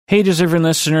Hey, deserving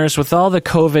listeners, with all the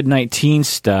COVID-19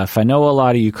 stuff, I know a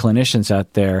lot of you clinicians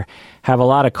out there have a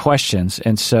lot of questions.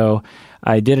 And so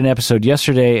I did an episode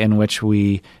yesterday in which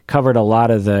we covered a lot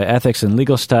of the ethics and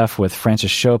legal stuff with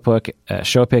Francis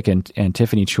Shopik and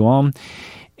Tiffany Chuom.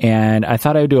 And I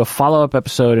thought I would do a follow-up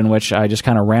episode in which I just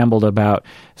kind of rambled about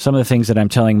some of the things that I'm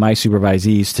telling my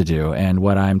supervisees to do and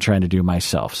what I'm trying to do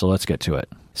myself. So let's get to it.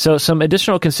 So some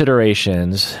additional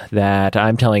considerations that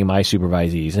I'm telling my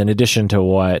supervisees, in addition to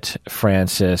what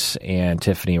Francis and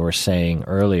Tiffany were saying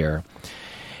earlier,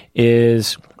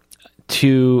 is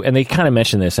to, and they kind of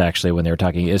mentioned this actually when they were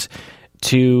talking, is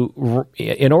to,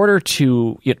 in order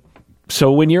to,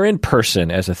 so when you're in person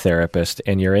as a therapist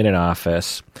and you're in an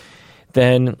office,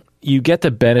 then you get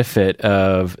the benefit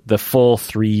of the full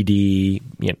 3D,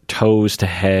 toes to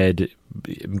head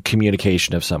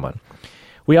communication of someone.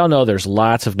 We all know there's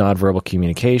lots of nonverbal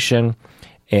communication,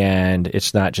 and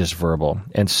it's not just verbal.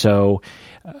 And so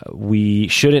we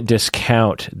shouldn't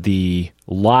discount the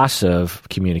loss of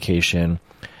communication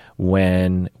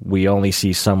when we only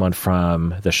see someone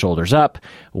from the shoulders up,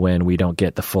 when we don't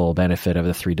get the full benefit of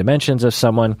the three dimensions of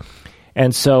someone.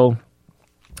 And so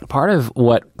part of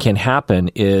what can happen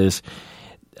is,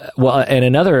 well, and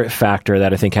another factor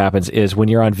that I think happens is when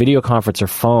you're on video conference or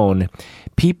phone,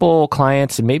 people,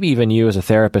 clients, and maybe even you as a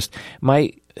therapist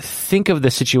might think of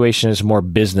the situation as more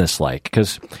business-like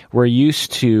because we're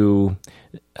used to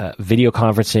video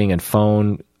conferencing and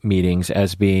phone meetings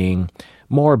as being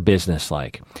more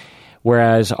business-like.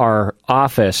 Whereas our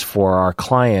office for our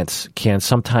clients can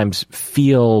sometimes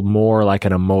feel more like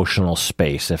an emotional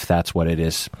space if that's what it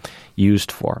is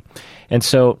used for. And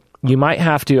so you might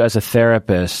have to, as a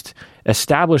therapist,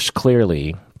 establish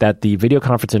clearly that the video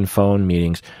conference and phone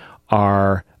meetings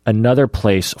are another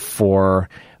place for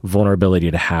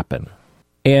vulnerability to happen.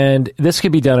 And this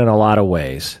can be done in a lot of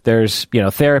ways. There's,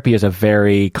 therapy is a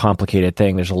very complicated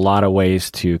thing. There's a lot of ways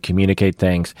to communicate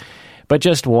things. But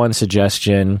just one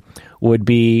suggestion would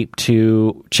be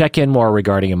to check in more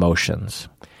regarding emotions.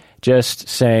 Just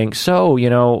saying, so,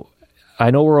 I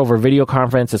know we're over video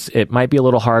conference. It might be a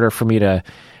little harder for me to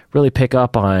really pick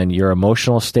up on your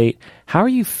emotional state. How are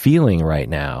you feeling right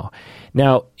now?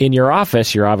 Now, in your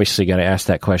office, you're obviously going to ask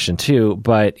that question too,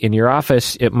 but in your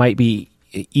office, it might be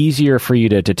easier for you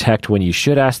to detect when you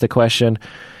should ask the question,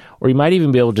 or you might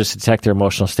even be able to just detect their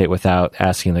emotional state without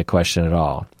asking the question at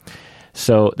all.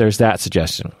 So there's that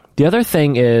suggestion. The other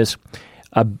thing is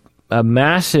a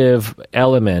massive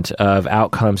element of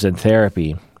outcomes in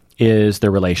therapy is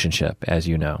the relationship, as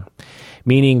you know,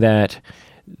 meaning that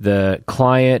the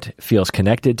client feels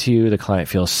connected to you, the client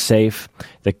feels safe,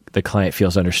 the client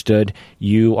feels understood,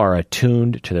 you are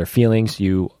attuned to their feelings,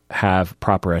 you have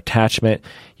proper attachment,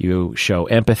 you show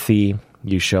empathy,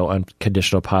 you show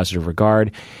unconditional positive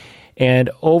regard. And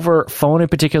over phone in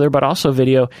particular, but also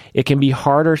video, it can be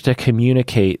harder to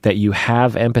communicate that you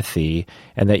have empathy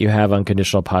and that you have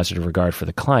unconditional positive regard for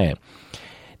the client.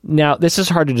 Now, this is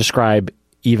hard to describe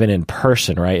even in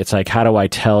person, right? It's like, how do I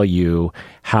tell you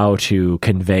how to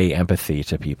convey empathy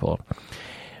to people?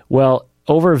 Well,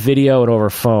 over video and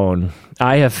over phone,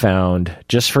 I have found,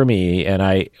 just for me,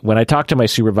 and when I talk to my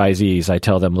supervisees, I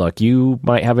tell them, look, you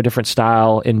might have a different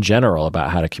style in general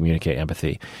about how to communicate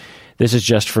empathy. This is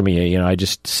just for me. I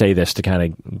just say this to kind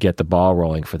of get the ball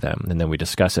rolling for them, and then we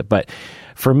discuss it. But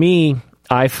for me,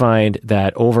 I find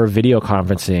that over video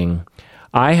conferencing,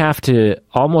 I have to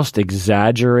almost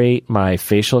exaggerate my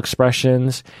facial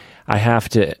expressions. I have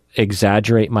to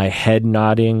exaggerate my head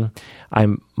nodding. I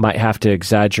might have to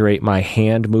exaggerate my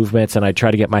hand movements, and I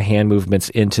try to get my hand movements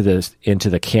into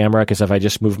the camera, because if I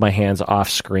just move my hands off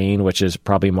screen, which is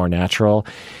probably more natural,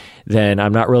 then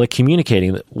I'm not really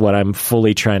communicating what I'm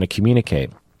fully trying to communicate.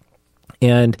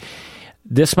 And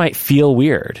this might feel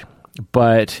weird,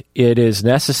 but it is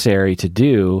necessary to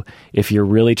do if you're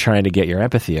really trying to get your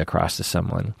empathy across to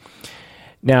someone.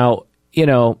 Now,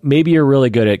 maybe you're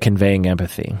really good at conveying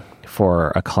empathy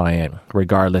for a client,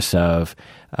 regardless of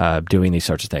doing these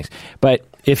sorts of things. But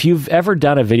if you've ever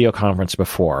done a video conference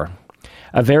before,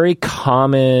 a very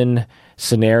common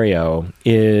scenario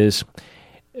is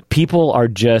people are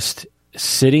just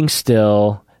sitting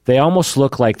still. They almost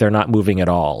look like they're not moving at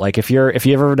all. Like if you've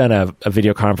ever done a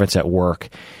video conference at work,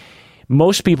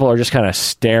 most people are just kind of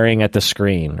staring at the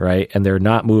screen, right? And they're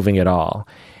not moving at all.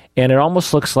 And it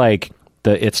almost looks like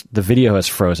the video has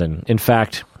frozen. In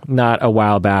fact, not a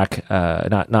while back,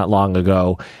 not long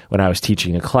ago, when I was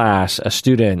teaching a class, a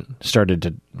student started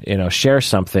to share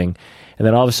something, and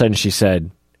then all of a sudden she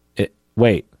said,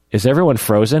 "Wait, is everyone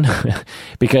frozen?"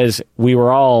 Because we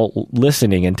were all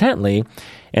listening intently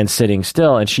and sitting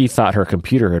still, and she thought her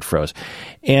computer had froze.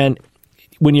 And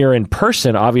when you're in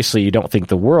person, obviously you don't think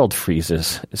the world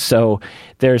freezes. So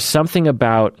there's something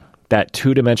about that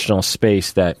two-dimensional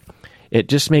space that it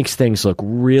just makes things look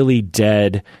really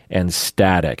dead and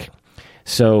static.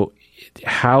 So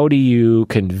how do you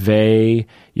convey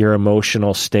your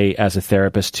emotional state as a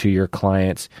therapist to your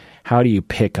clients? How do you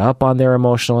pick up on their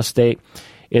emotional state?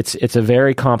 It's a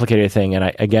very complicated thing, and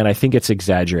I think it's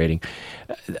exaggerating.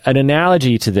 An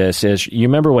analogy to this is, you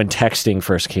remember when texting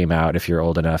first came out, if you're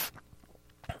old enough,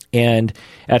 and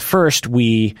at first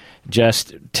we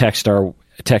just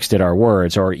texted our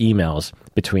words or emails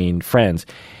between friends,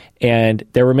 and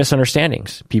there were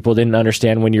misunderstandings. People didn't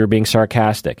understand when you were being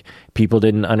sarcastic. People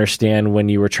didn't understand when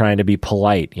you were trying to be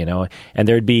polite, and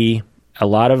there'd be a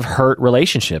lot of hurt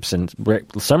relationships, and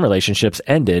some relationships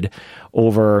ended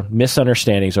over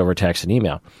misunderstandings over text and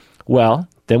email. Well,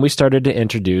 then we started to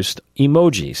introduce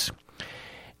emojis.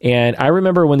 And I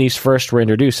remember when these first were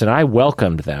introduced, and I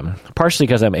welcomed them, partially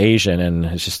because I'm Asian and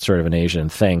it's just sort of an Asian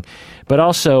thing, but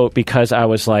also because I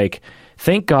was like,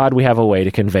 thank God we have a way to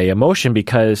convey emotion,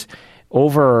 because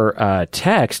over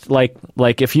text, like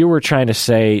if you were trying to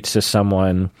say to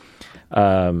someone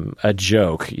a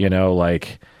joke,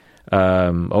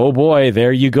 oh boy,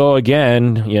 there you go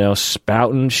again,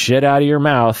 spouting shit out of your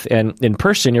mouth. And in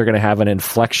person, you're going to have an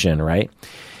inflection, right?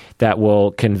 That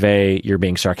will convey you're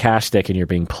being sarcastic and you're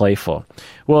being playful.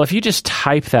 Well, if you just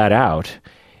type that out,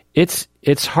 it's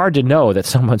hard to know that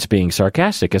someone's being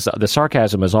sarcastic, because the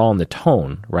sarcasm is all in the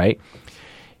tone, right?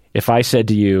 If I said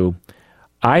to you,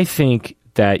 I think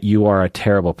that you are a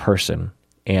terrible person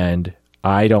and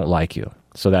I don't like you,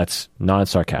 so that's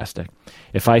non-sarcastic.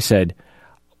 If I said,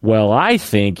 well, I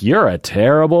think you're a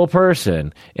terrible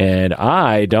person and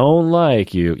I don't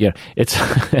like you. It's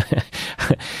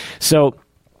so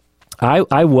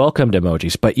I welcomed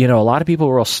emojis, but a lot of people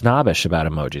were real snobbish about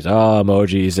emojis. Oh,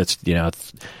 emojis, it's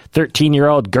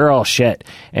 13-year-old girl shit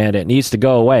and it needs to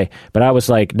go away. But I was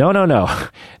like, no.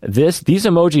 These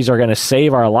emojis are going to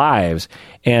save our lives.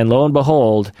 And lo and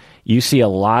behold, you see a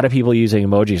lot of people using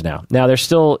emojis now. Now, there's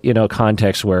still,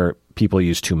 contexts where people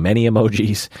use too many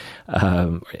emojis,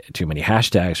 too many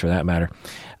hashtags for that matter,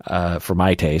 for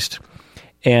my taste.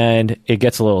 And it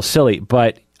gets a little silly,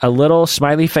 but a little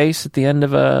smiley face at the end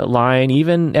of a line,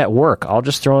 even at work, I'll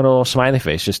just throw in a little smiley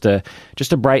face just to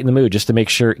brighten the mood, just to make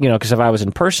sure, because if I was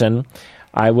in person,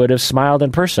 I would have smiled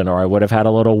in person, or I would have had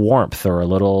a little warmth or a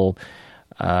little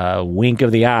wink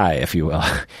of the eye, if you will.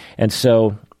 And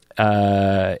so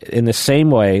in the same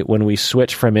way, when we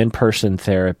switch from in-person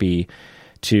therapy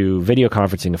to video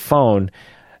conferencing, a phone,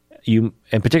 and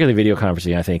particularly video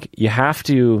conferencing, I think you have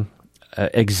to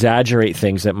exaggerate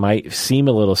things that might seem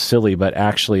a little silly, but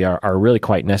actually are really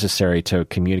quite necessary to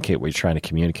communicate what you're trying to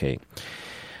communicate.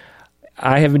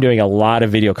 I have been doing a lot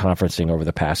of video conferencing over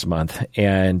the past month,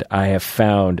 and I have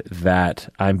found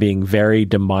that I'm being very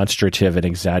demonstrative and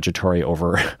exaggeratory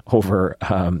over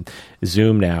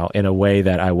Zoom now in a way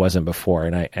that I wasn't before,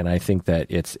 and I think that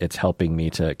it's helping me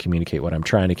to communicate what I'm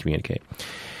trying to communicate.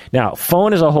 Now,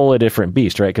 phone is a whole different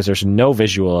beast, right? Because there's no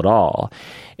visual at all.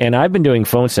 And I've been doing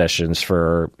phone sessions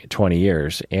for 20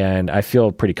 years, and I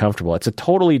feel pretty comfortable. It's a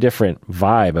totally different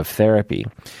vibe of therapy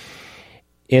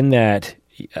in that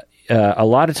a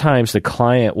lot of times the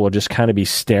client will just kind of be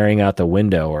staring out the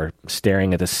window or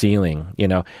staring at the ceiling.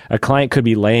 A client could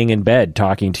be laying in bed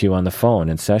talking to you on the phone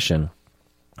in session.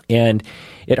 And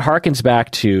it harkens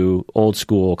back to old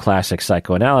school classic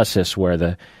psychoanalysis, where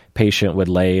the patient would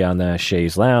lay on the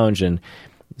chaise lounge and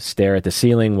stare at the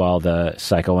ceiling while the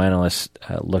psychoanalyst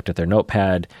looked at their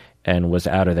notepad and was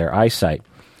out of their eyesight,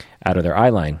 out of their eye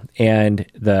line. And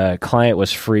the client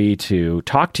was free to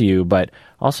talk to you, but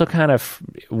also kind of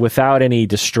without any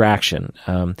distraction.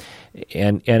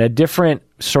 And a different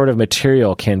sort of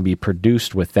material can be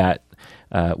produced with that,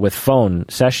 with phone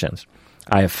sessions,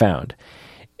 I have found.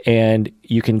 And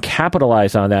you can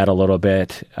capitalize on that a little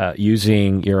bit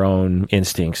using your own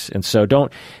instincts. And so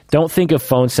don't think of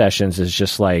phone sessions as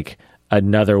just like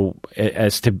don't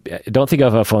think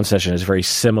of a phone session as very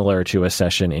similar to a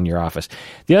session in your office.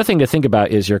 The other thing to think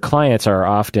about is your clients are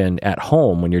often at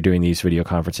home when you're doing these video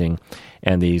conferencing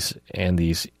and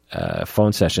these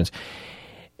phone sessions.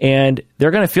 And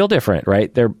they're going to feel different,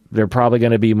 right? They're probably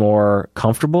going to be more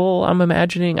comfortable, I'm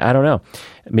imagining. I don't know.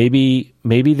 Maybe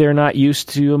they're not used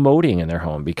to emoting in their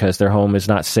home because their home is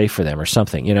not safe for them or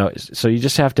something, So you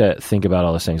just have to think about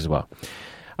all those things as well.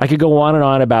 I could go on and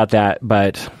on about that,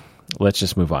 but let's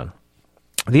just move on.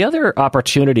 The other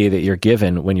opportunity that you're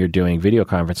given when you're doing video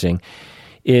conferencing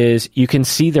is you can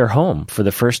see their home for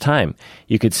the first time.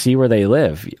 You could see where they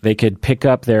live. They could pick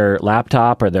up their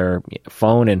laptop or their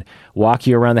phone and walk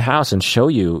you around the house and show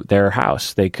you their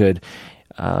house. They could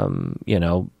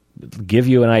give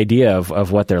you an idea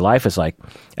of what their life is like.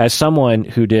 As someone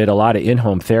who did a lot of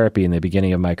in-home therapy in the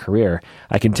beginning of my career,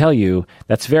 I can tell you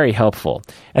that's very helpful.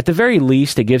 At the very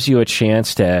least, it gives you a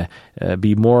chance to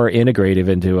be more integrative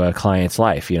into a client's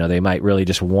life. They might really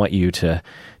just want you to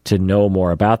know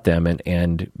more about them,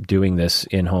 and doing this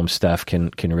in-home stuff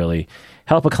can really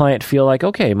help a client feel like,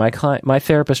 okay, my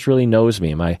therapist really knows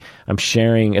me. I'm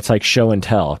sharing. It's like show and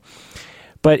tell.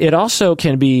 But it also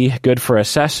can be good for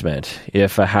assessment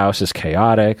if a house is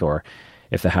chaotic, or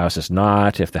if the house is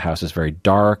not, if the house is very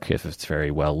dark, if it's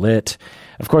very well lit.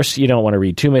 Of course, you don't want to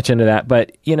read too much into that,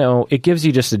 but it gives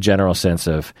you just a general sense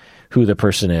of who the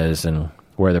person is and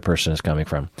where the person is coming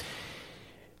from.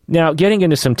 Now, getting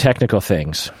into some technical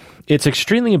things, it's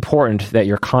extremely important that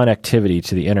your connectivity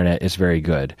to the internet is very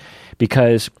good,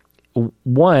 because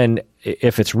one,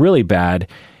 if it's really bad,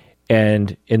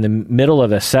 and in the middle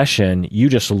of a session, you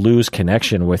just lose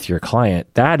connection with your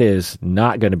client, that is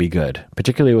not going to be good,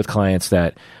 particularly with clients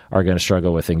that are going to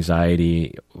struggle with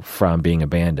anxiety from being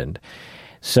abandoned.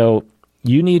 So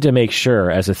you need to make sure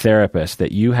as a therapist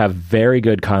that you have very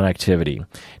good connectivity.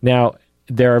 Now,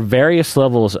 there are various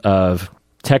levels of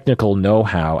technical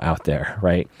know-how out there,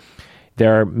 right?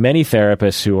 There are many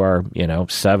therapists who are,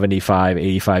 75,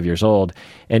 85 years old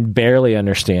and barely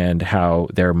understand how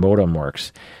their modem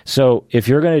works. So if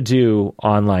you're going to do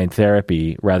online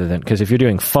therapy because if you're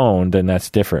doing phone, then that's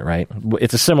different, right?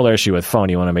 It's a similar issue with phone.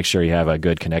 You want to make sure you have a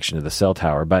good connection to the cell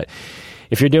tower. But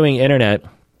if you're doing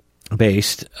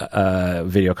internet-based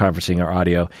video conferencing or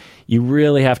audio, you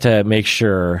really have to make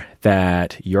sure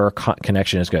that your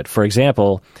connection is good. For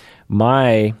example,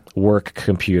 my work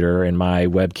computer and my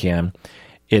webcam,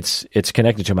 it's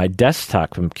connected to my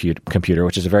desktop computer,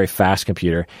 which is a very fast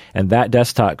computer, and that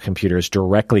desktop computer is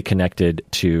directly connected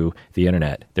to the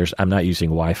internet. I'm not using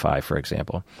Wi-Fi, for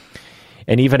example.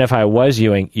 And even if I was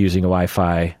using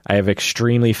Wi-Fi, I have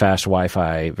extremely fast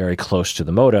Wi-Fi very close to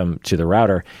the modem, to the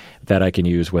router, that I can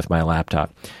use with my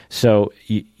laptop. So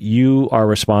you are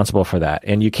responsible for that.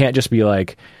 And you can't just be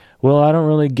like, well, I don't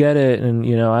really get it, and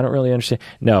I don't really understand.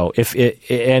 No,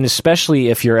 and especially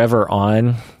if you're ever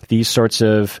on these sorts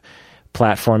of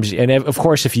platforms, and of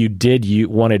course, if you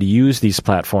wanted to use these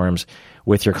platforms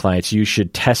with your clients, you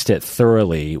should test it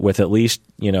thoroughly with at least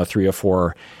 3 or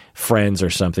 4 friends or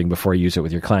something before you use it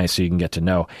with your clients, so you can get to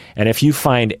know. And if you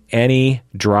find any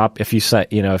drop,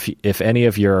 if any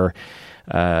of your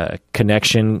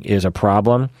connection is a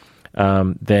problem,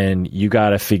 then you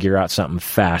got to figure out something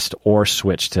fast or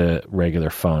switch to regular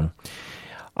phone.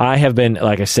 I have been,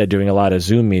 like I said, doing a lot of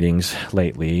Zoom meetings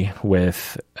lately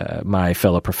with my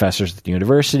fellow professors at the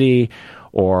university,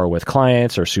 or with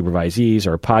clients or supervisees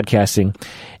or podcasting.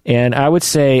 And I would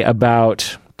say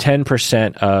about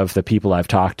 10% of the people I've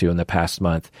talked to in the past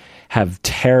month have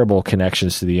terrible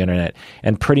connections to the internet.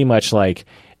 And pretty much like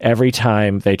every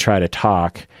time they try to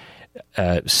talk,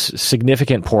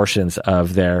 significant portions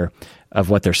of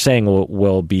what they're saying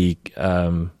will be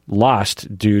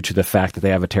lost due to the fact that they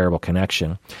have a terrible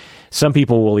connection. Some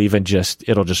people will even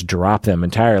it'll just drop them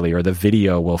entirely, or the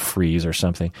video will freeze or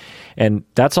something. And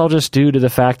that's all just due to the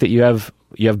fact that you have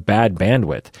bad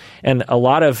bandwidth. And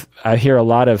I hear a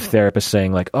lot of therapists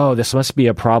saying like, oh, this must be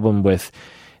a problem with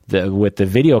the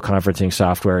video conferencing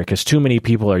software because too many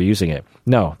people are using it.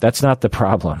 No, that's not the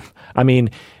problem. I mean,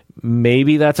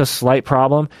 maybe that's a slight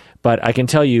problem, but I can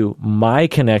tell you my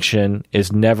connection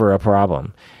is never a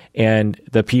problem. And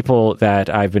the people that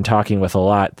I've been talking with a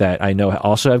lot that I know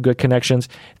also have good connections,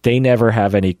 they never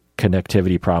have any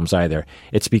connectivity problems either.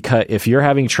 It's because if you're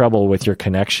having trouble with your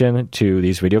connection to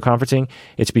these video conferencing,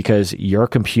 it's because your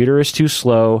computer is too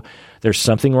slow. There's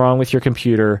something wrong with your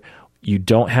computer. You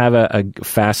don't have a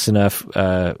fast enough,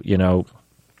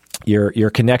 your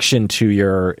connection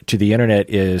to the internet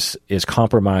is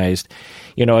compromised.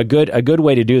 A good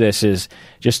way to do this is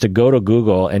just to go to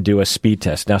Google and do a speed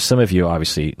test. Now, some of you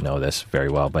obviously know this very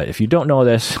well, but if you don't know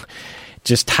this,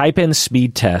 just type in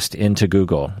speed test into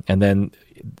Google, and then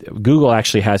Google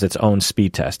actually has its own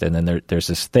speed test, and then there's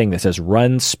this thing that says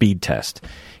run speed test.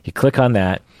 You click on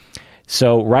that.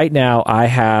 So right now I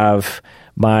have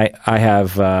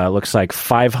looks like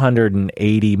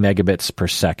 580 megabits per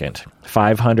second.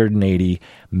 580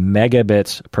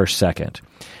 megabits per second.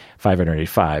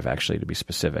 585 actually, to be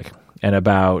specific. And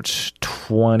about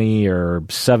 20 or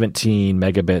 17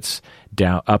 megabits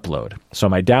upload. So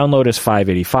my download is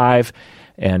 585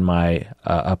 and my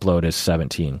upload is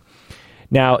 17.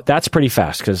 Now, that's pretty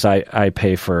fast because I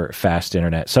pay for fast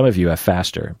internet. Some of you have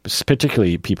faster,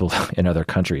 particularly people in other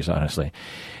countries, honestly.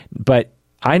 But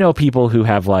I know people who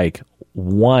have like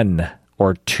 1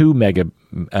 or 2 not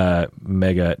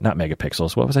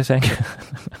megapixels. What was I saying?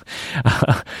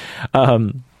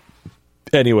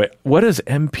 Anyway, what does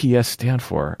MPS stand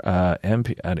for?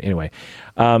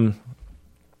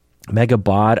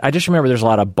 Megabaud. I just remember there's a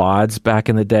lot of bauds back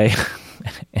in the day.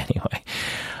 Anyway.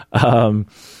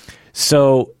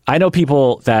 So I know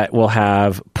people that will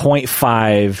have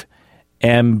 0.5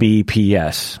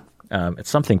 Mbps. It's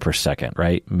something per second,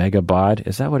 right? Megabaud.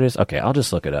 Is that what it is? Okay, I'll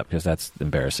just look it up because that's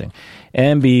embarrassing.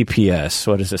 Mbps.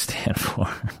 What does it stand for?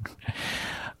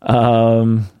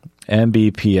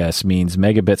 Mbps means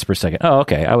megabits per second. Oh,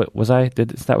 okay. Is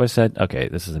that what I said? Okay,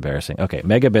 this is embarrassing. Okay,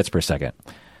 megabits per second.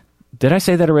 Did I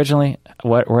say that originally?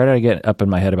 Where did I get up in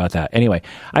my head about that? Anyway,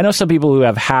 I know some people who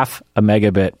have half a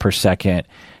megabit per second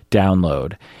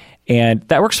download. And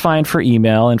that works fine for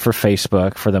email and for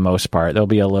Facebook for the most part. There'll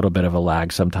be a little bit of a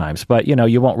lag sometimes, but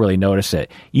you won't really notice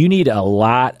it. You need a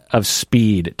lot of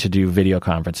speed to do video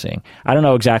conferencing. I don't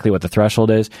know exactly what the threshold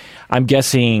is. I'm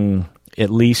guessing at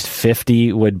least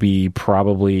 50 would be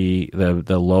probably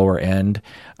the lower end.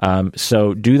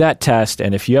 So do that test,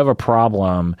 and if you have a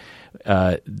problem,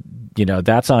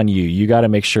 that's on you. You got to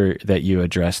make sure that you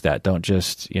address that. Don't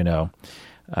just,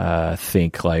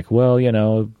 think like,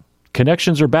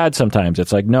 connections are bad sometimes.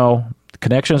 It's like, no,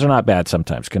 connections are not bad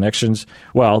sometimes. Connections,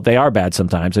 they are bad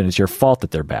sometimes, and it's your fault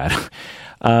that they're bad.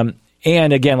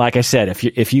 And again, like I said,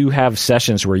 if you have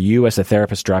sessions where you as a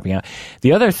therapist dropping out,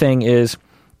 the other thing is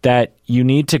that you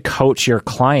need to coach your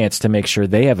clients to make sure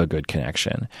they have a good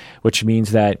connection, which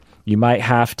means that you might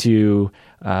have to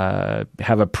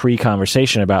have a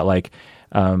pre-conversation about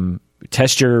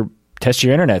test your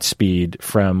internet speed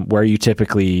from where you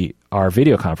typically are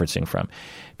video conferencing from.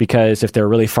 Because if they're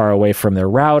really far away from their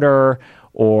router,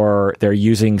 or they're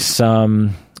using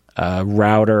some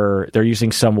they're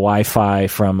using some Wi-Fi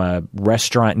from a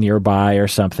restaurant nearby or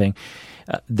something,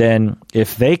 then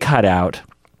if they cut out,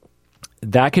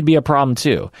 that could be a problem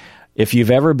too. If you've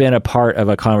ever been a part of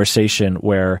a conversation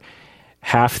where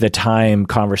half the time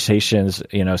conversations,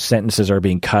 sentences are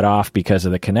being cut off because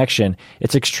of the connection,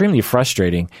 it's extremely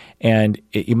frustrating, and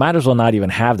you might as well not even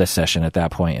have the session at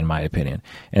that point, in my opinion.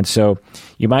 And so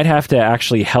you might have to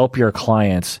actually help your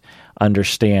clients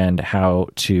understand how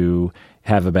to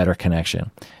have a better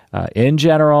connection. In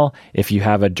general, if you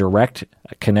have a direct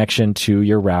connection to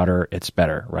your router, it's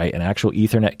better, right? An actual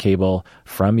Ethernet cable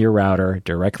from your router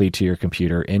directly to your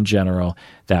computer, in general,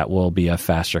 that will be a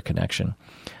faster connection.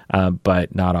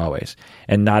 But not always.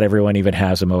 And not everyone even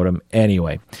has a modem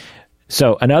anyway.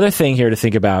 So another thing here to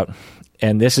think about,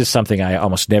 and this is something I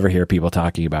almost never hear people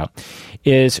talking about,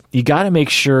 is you got to make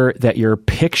sure that your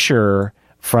picture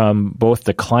from both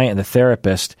the client and the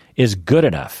therapist is good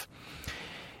enough.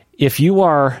 If you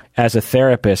are, as a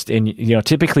therapist, and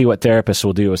typically what therapists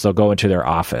will do is they'll go into their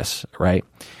office, right?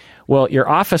 Well, your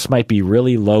office might be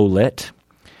really low lit.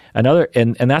 And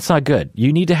that's not good.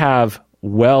 You need to have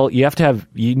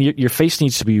your face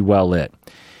needs to be well lit.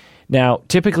 Now,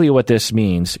 typically what this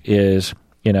means is,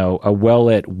 a well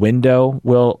lit window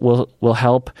will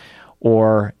help,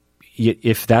 or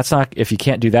if you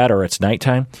can't do that, or it's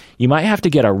nighttime, you might have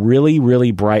to get a really, really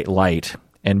bright light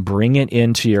and bring it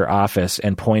into your office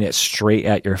and point it straight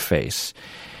at your face.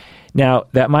 Now,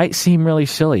 that might seem really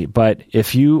silly, but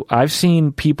I've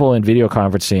seen people in video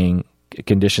conferencing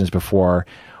conditions before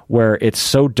where it's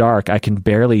so dark I can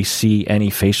barely see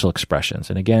any facial expressions.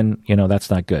 And again,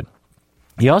 that's not good.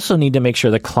 You also need to make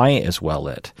sure the client is well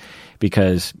lit,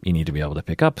 because you need to be able to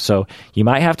pick up. So you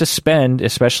might have to spend,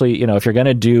 especially, if you're going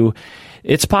to do,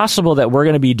 it's possible that we're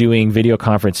going to be doing video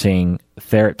conferencing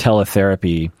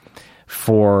teletherapy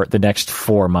for the next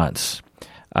 4 months.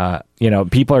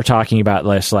 People are talking about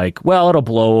this it'll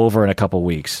blow over in a couple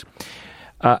weeks.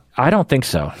 I don't think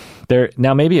so.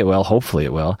 Now, maybe it will. Hopefully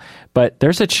it will. But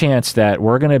there's a chance that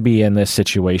we're going to be in this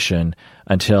situation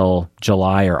until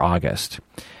July or August.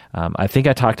 I think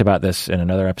I talked about this in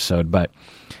another episode, but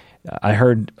I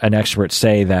heard an expert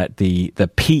say that the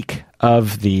peak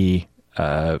of the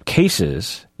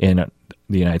cases in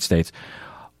the United States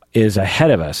is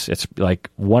ahead of us. It's like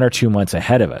 1 or 2 months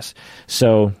ahead of us.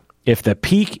 So if the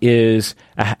peak is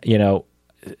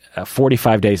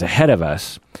 45 days ahead of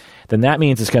us, then that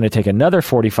means it's going to take another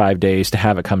 45 days to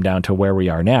have it come down to where we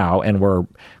are now, and we're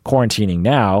quarantining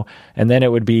now, and then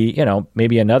it would be,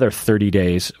 maybe another 30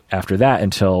 days after that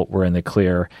until we're in the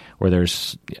clear, where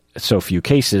there's so few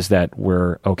cases that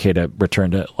we're okay to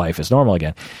return to life as normal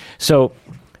again. So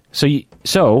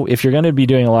if you're going to be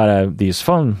doing a lot of these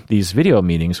video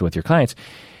meetings with your clients,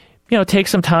 take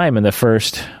some time in the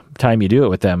first time you do it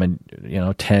with them, and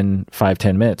 10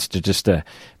 minutes to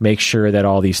make sure that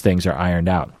all these things are ironed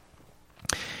out.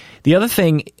 The other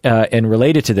thing, and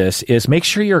related to this, is make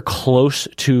sure you're close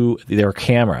to their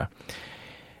camera.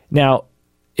 Now,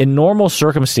 in normal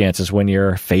circumstances, when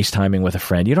you're FaceTiming with a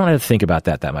friend, you don't have to think about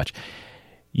that much.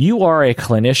 You are a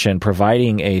clinician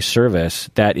providing a service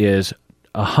that is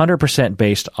 100%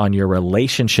 based on your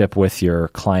relationship with your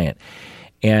client.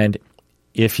 And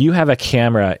if you have a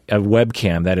camera, a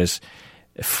webcam that is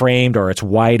framed or it's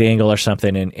wide angle or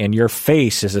something, and your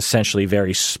face is essentially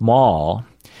very small,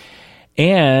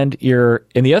 and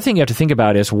the other thing you have to think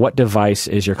about is what device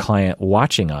is your client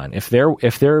watching on. If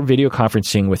they're video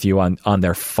conferencing with you on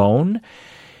their phone,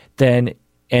 then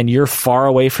and you're far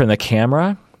away from the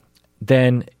camera,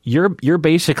 then you're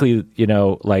basically,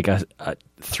 like a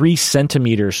 3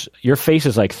 centimeters. Your face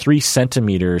is like 3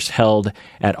 centimeters held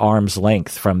at arm's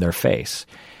length from their face.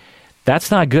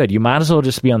 That's not good. You might as well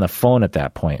just be on the phone at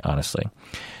that point, honestly.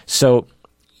 So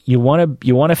you want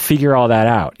to figure all that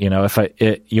out. You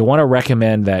want to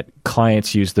recommend that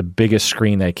clients use the biggest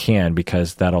screen they can,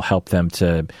 because that'll help them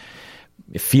to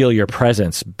feel your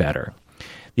presence better.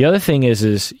 The other thing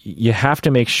is you have to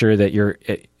make sure that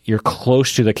you're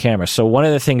close to the camera. So one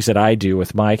of the things that I do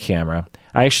with my camera,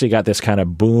 I actually got this kind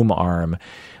of boom arm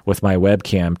with my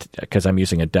webcam because I'm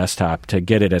using a desktop to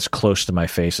get it as close to my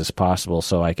face as possible.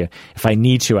 So I can, if I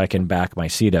need to, I can back my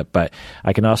seat up, but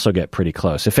I can also get pretty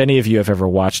close. If any of you have ever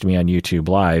watched me on YouTube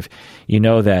Live, you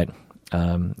know that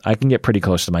I can get pretty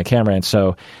close to my camera. And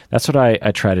so that's what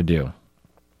I try to do.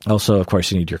 Also, of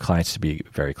course, you need your clients to be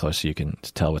very close so you can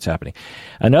tell what's happening.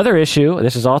 Another issue,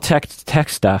 this is all tech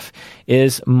stuff,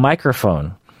 is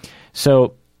microphone.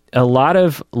 So a lot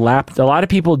of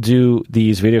people do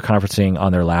these video conferencing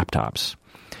on their laptops.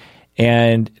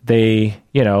 And the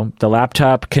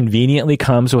laptop conveniently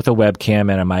comes with a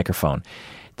webcam and a microphone.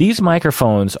 These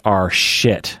microphones are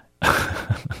shit.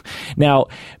 Now,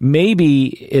 maybe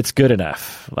it's good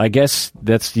enough. I guess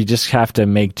you just have to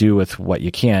make do with what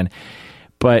you can.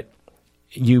 But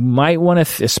you might want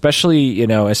to, especially,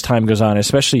 as time goes on,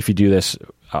 especially if you do this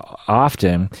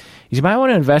often, you might want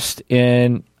to invest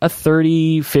in a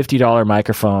 $30, $50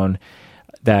 microphone,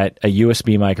 a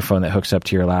USB microphone that hooks up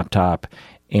to your laptop,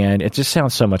 and it just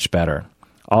sounds so much better.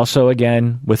 Also,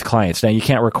 again, with clients. Now, you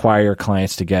can't require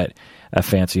clients to get a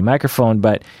fancy microphone,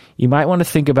 but you might want to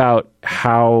think about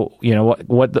how,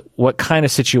 what kind of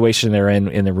situation they're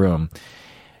in the room.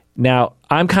 Now,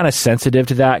 I'm kind of sensitive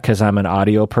to that because I'm an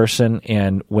audio person,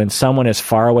 and when someone is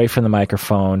far away from the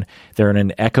microphone, they're in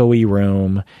an echoey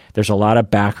room, there's a lot of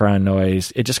background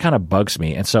noise, it just kind of bugs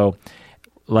me. And so,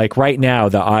 like right now,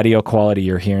 the audio quality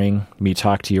you're hearing me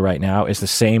talk to you right now is the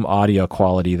same audio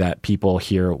quality that people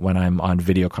hear when I'm on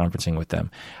video conferencing with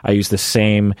them. I use the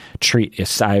same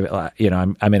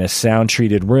I'm in a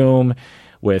sound-treated room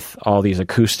with all these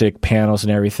acoustic panels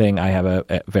and everything. I have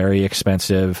a very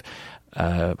expensive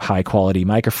high quality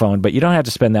microphone, but you don't have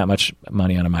to spend that much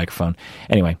money on a microphone.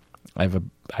 Anyway, I have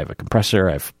a compressor,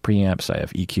 I have preamps, I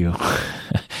have EQ,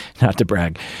 not to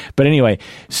brag. But anyway,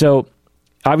 so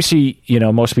obviously,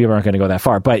 most people aren't going to go that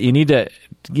far, but you need to,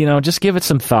 just give it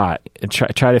some thought and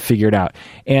try to figure it out.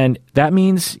 And that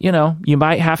means, you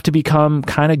might have to become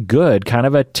kind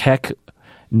of a tech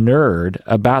nerd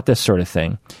about this sort of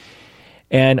thing.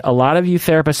 And a lot of you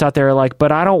therapists out there are like,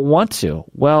 but I don't want to.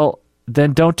 Well,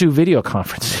 then don't do video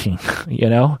conferencing,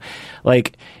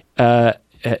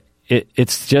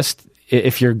 it's just,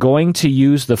 if you're going to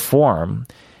use the form,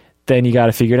 then you got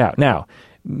to figure it out. Now,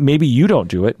 maybe you don't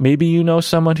do it. Maybe you know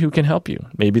someone who can help you.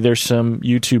 Maybe there's some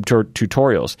YouTube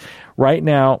tutorials. Right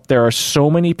now, there are so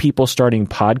many people starting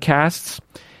podcasts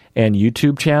and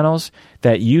YouTube channels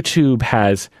that YouTube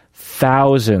has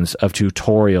thousands of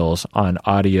tutorials on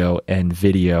audio and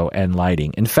video and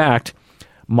lighting. In fact,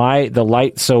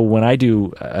 so when I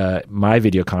do my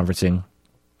video conferencing,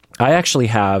 I actually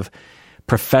have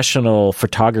professional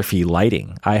photography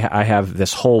lighting. I have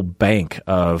this whole bank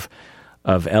of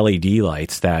LED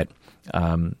lights that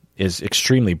is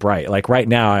extremely bright. Like right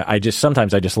now,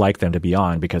 sometimes I just like them to be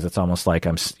on because it's almost like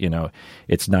it's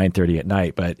 9:30 at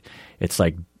night, but it's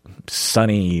like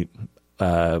sunny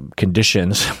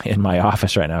conditions in my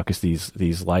office right now because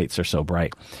these lights are so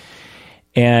bright.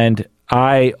 And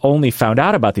I only found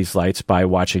out about these lights by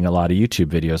watching a lot of YouTube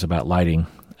videos about lighting.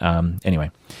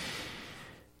 Anyway,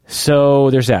 so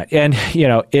there's that. And,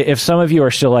 if some of you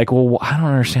are still like, well, I don't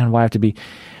understand why I have to be.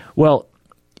 Well,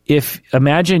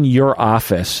 imagine your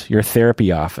office, your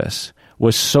therapy office,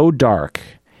 was so dark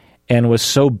and was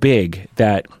so big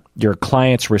that your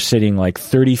clients were sitting like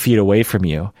 30 feet away from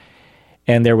you,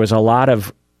 and there was a lot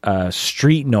of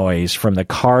street noise from the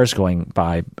cars going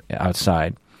by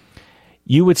outside.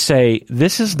 You would say,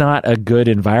 this is not a good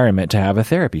environment to have a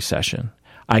therapy session.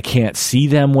 I can't see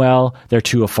them well. They're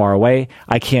too far away.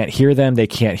 I can't hear them. They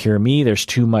can't hear me. There's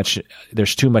too much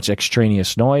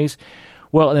extraneous noise.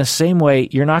 Well, in the same way,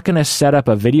 you're not going to set up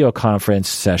a video conference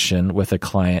session with a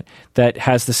client that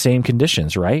has the same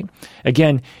conditions, right?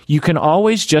 Again, you can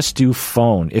always just do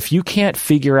phone. If you can't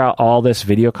figure out all this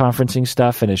video conferencing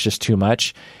stuff and it's just too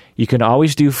much, you can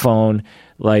always do phone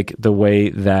like the way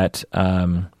that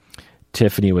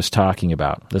Tiffany was talking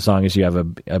about, as long as you have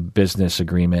a business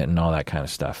agreement and all that kind of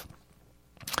stuff.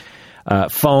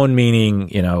 Phone meaning,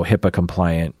 HIPAA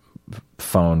compliant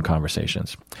phone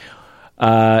conversations.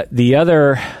 The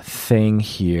other thing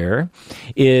here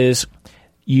is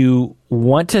you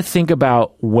want to think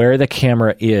about where the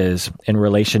camera is in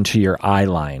relation to your eye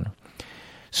line.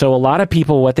 So a lot of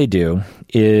people, what they do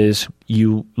is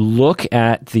you look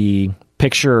at the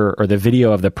picture or the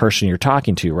video of the person you're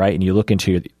talking to, right? And you look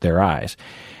into their eyes.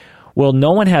 Well,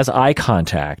 no one has eye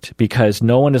contact because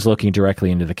no one is looking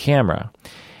directly into the camera.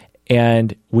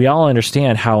 And we all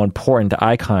understand how important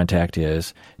eye contact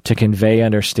is to convey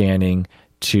understanding,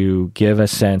 to give a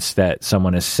sense that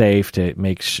someone is safe, to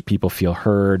make people feel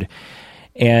heard.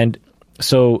 And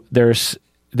so there's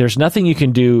nothing you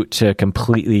can do to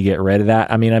completely get rid of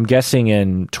that. I mean, I'm guessing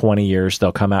in 20 years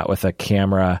they'll come out with a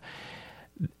camera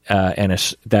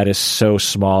that is so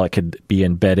small it could be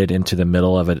embedded into the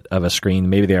middle of a screen.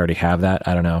 Maybe they already have that.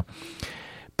 I don't know.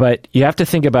 But you have to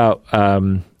think about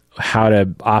how to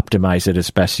optimize it as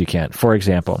best you can. For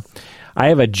example, I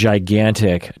have a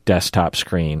gigantic desktop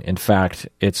screen. In fact,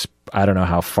 I don't know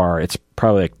how far. It's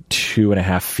probably like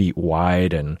 2.5 feet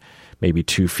wide and maybe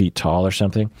 2 feet tall or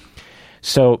something.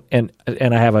 So, and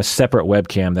I have a separate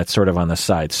webcam that's sort of on the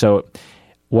side. So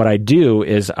what I do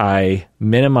is I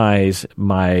minimize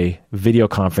my video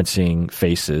conferencing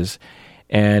faces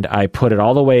and I put it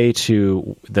all the way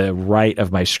to the right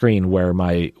of my screen where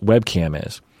my webcam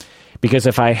is. Because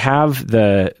if I have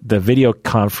the video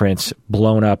conference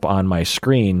blown up on my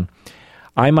screen,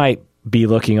 I might be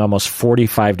looking almost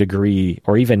 45 degree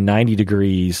or even 90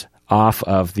 degrees off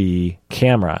of the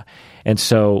camera. And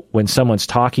so when someone's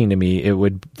talking to me,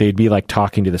 they'd be like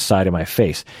talking to the side of my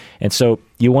face. And so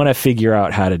you want to figure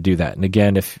out how to do that. And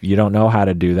again, if you don't know how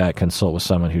to do that, consult with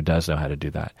someone who does know how to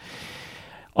do that.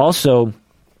 Also,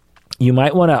 you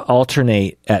might want to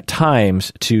alternate at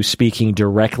times to speaking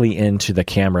directly into the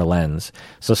camera lens.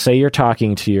 So say you're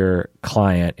talking to your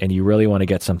client and you really want to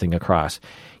get something across.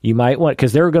 You might want,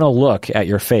 because they're going to look at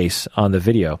your face on the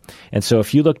video. And so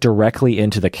if you look directly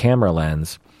into the camera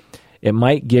lens, it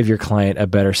might give your client a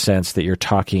better sense that you're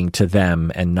talking to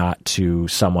them and not to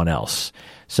someone else.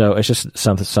 So it's just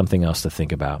something else to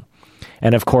think about.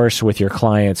 And of course, with your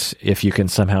clients, if you can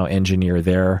somehow engineer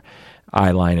their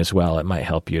eye line as well, it might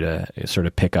help you to sort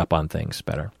of pick up on things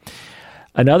better.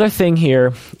 Another thing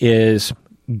here is,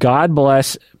 God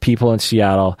bless people in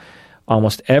Seattle.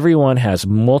 Almost everyone has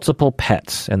multiple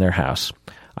pets in their house.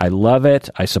 I love it.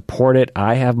 I support it.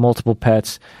 I have multiple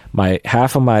pets.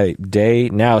 Half of my day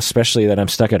now, especially that I'm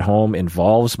stuck at home,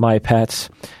 involves my pets.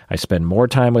 I spend more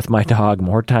time with my dog,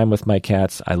 more time with my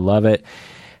cats. I love it.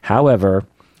 However,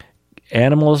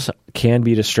 animals can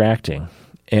be distracting.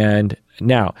 And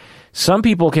now, some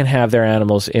people can have their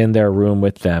animals in their room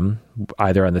with them,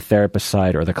 either on the therapist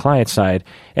side or the client side,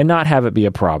 and not have it be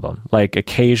a problem. Like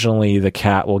occasionally the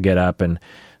cat will get up and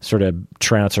sort of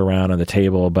trounce around on the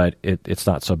table, but it's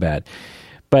not so bad.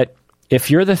 But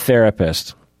if you're the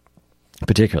therapist,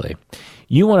 particularly,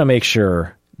 you want to make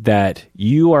sure that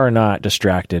you are not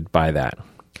distracted by that.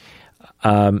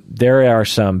 There are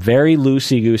some very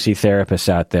loosey-goosey therapists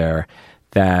out there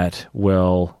that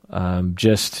will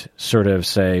just sort of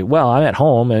say, well, I'm at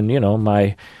home and,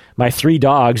 my 3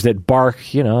 dogs that bark,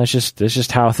 it's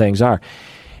just how things are.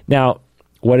 Now,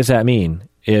 what does that mean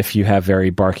if you have very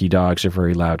barky dogs or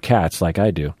very loud cats like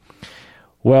I do?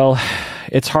 Well,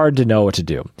 it's hard to know what to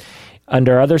do.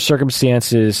 Under other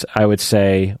circumstances, I would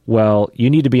say, well, you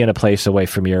need to be in a place away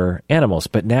from your animals.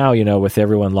 But now, with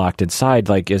everyone locked inside,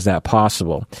 is that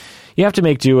possible? You have to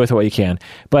make do with what you can.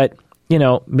 But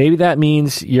maybe that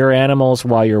means your animals,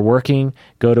 while you're working,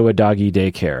 go to a doggy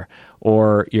daycare,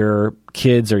 or your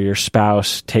kids or your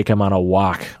spouse take them on a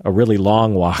walk, a really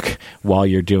long walk, while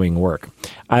you're doing work.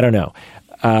 I don't know.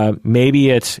 Maybe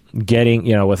it's getting,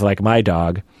 with like my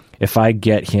dog, if I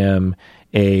get him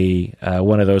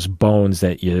one of those bones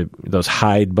those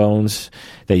hide bones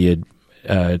that you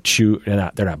chew,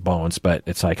 they're not bones, but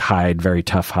it's like hide, very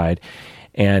tough hide.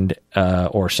 and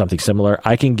or something similar,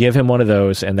 I can give him one of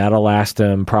those, and that'll last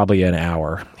him probably an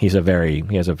hour. He has a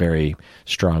very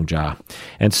strong jaw,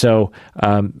 and so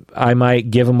I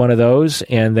might give him one of those,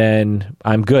 and then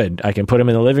I'm good. I can put him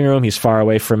in the living room. He's far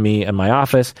away from me in my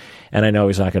office, and I know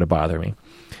he's not going to bother me.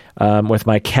 With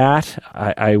my cat,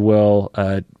 I will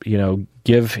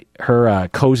give her a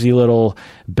cozy little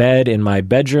bed in my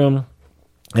bedroom.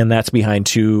 And that's behind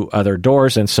two other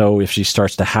doors. And so if she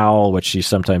starts to howl, which she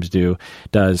sometimes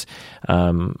does,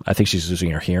 I think she's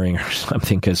losing her hearing or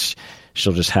something, because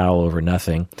she'll just howl over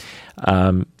nothing.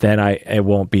 Then it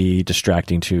won't be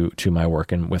distracting to my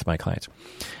work and with my clients.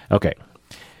 Okay.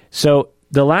 So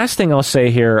the last thing I'll say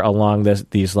here along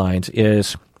these lines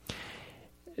is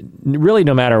really,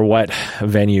 no matter what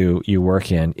venue you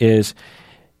work in, is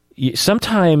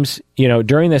sometimes,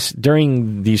 during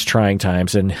these trying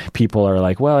times, and people are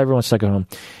like, well, everyone's stuck at home.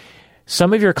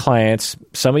 Some of your clients,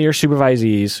 some of your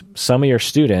supervisees, some of your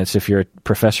students, if you're a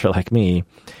professor like me,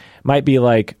 might be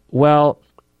like, well,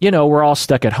 we're all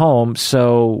stuck at home,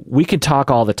 so we can talk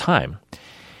all the time.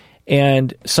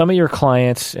 And some of your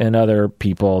clients and other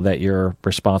people that you're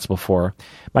responsible for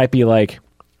might be like,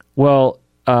 well,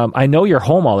 I know you're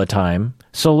home all the time,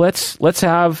 so let's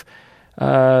have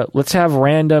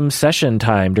random session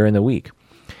time during the week.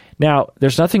 Now,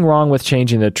 there's nothing wrong with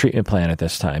changing the treatment plan at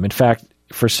this time. In fact,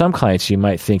 for some clients, you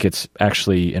might think it's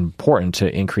actually important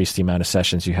to increase the amount of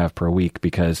sessions you have per week,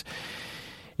 because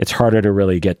it's harder to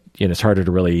really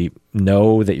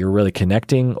know that you're really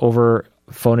connecting over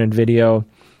phone and video.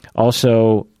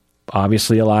 Also,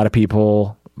 obviously, a lot of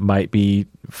people might be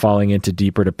falling into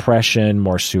deeper depression,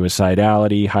 more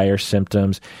suicidality, higher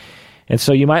symptoms. And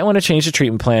so you might want to change the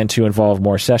treatment plan to involve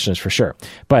more sessions for sure.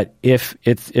 But if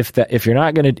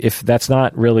that's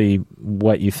not really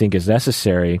what you think is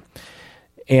necessary,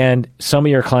 and some of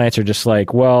your clients are just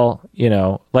like, well,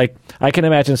 like I can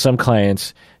imagine some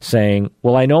clients saying,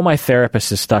 well, I know my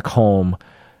therapist is stuck home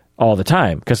all the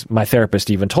time because my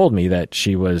therapist even told me that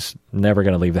she was never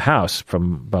going to leave the house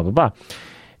from blah, blah, blah.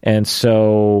 And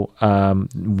so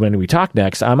when we talk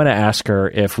next, I'm going to ask her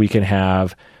if we can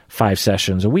have 5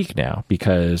 sessions a week now,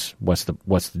 because what's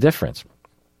the difference?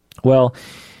 Well,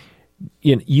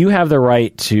 you have the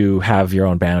right to have your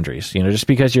own boundaries. Just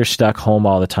because you're stuck home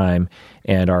all the time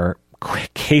and are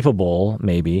capable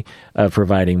maybe of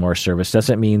providing more service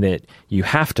doesn't mean that you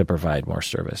have to provide more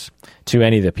service to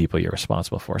any of the people you're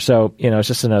responsible for. So, it's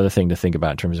just another thing to think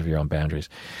about in terms of your own boundaries.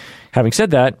 Having said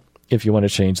that, if you want to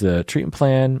change the treatment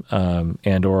plan,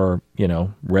 and or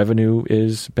revenue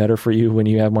is better for you when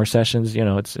you have more sessions,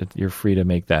 you're free to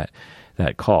make that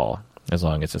call as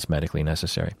long as it's medically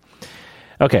necessary.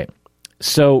 Okay,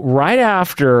 so right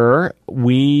after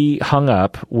we hung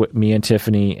up, me and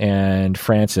Tiffany and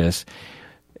Francis,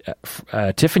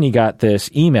 Tiffany got this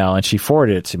email and she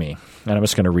forwarded it to me, and I'm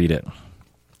just going to read it.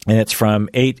 And it's from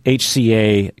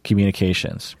HCA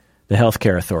Communications, the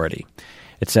Healthcare Authority.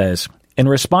 It says, in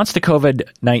response to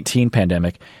COVID-19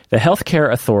 pandemic, the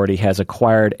Healthcare Authority has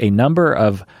acquired a number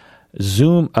of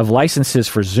licenses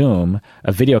for Zoom,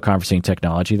 a video conferencing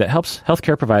technology that helps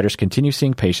healthcare providers continue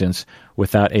seeing patients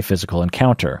without a physical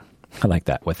encounter. I like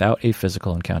that, without a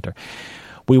physical encounter.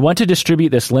 We want to distribute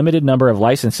this limited number of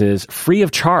licenses free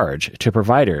of charge to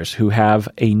providers who have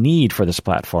a need for this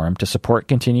platform to support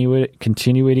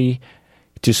continuity.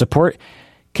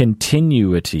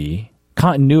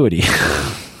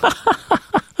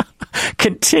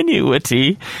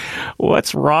 Continuity.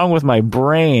 What's wrong with my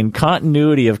brain?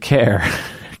 Continuity of care.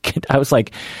 I was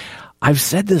like, I've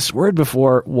said this word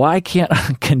before. Why can't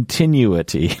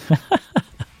continuity?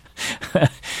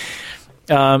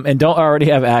 And don't already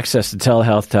have access to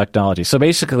telehealth technology. So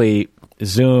basically,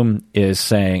 Zoom is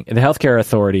saying the Healthcare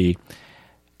Authority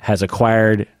has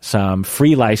acquired some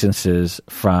free licenses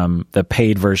from the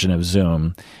paid version of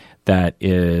Zoom that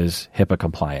is HIPAA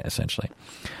compliant, essentially.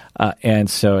 And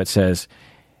so it says,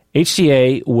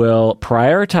 HCA will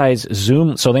prioritize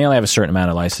Zoom. So they only have a certain amount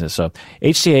of licenses. So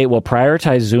HCA will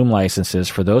prioritize Zoom licenses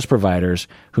for those providers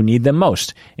who need them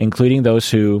most, including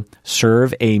those who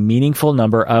serve a meaningful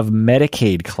number of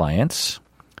Medicaid clients.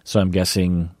 So I'm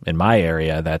guessing in my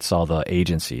area, that's all the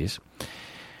agencies.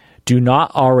 Do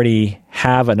not already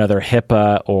have another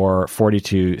HIPAA or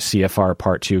 42 CFR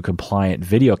Part 2 compliant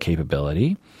video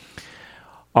capability,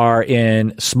 are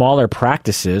in smaller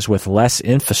practices with less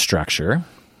infrastructure.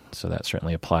 So that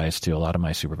certainly applies to a lot of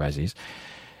my supervisees.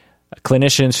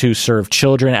 Clinicians who serve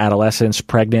children, adolescents,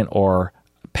 pregnant or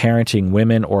parenting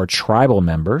women, or tribal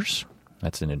members.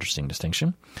 That's an interesting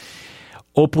distinction.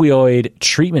 Opioid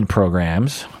treatment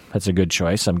programs. That's a good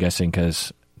choice, I'm guessing,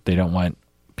 because they don't want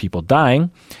people dying.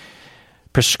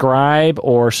 prescribe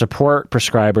or support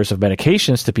prescribers of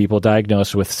medications to people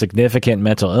diagnosed with significant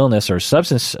mental illness or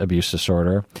substance abuse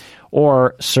disorder,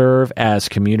 or serve as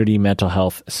community mental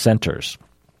health centers.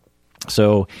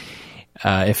 So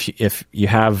if you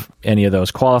have any of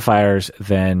those qualifiers,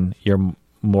 then you're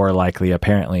more likely,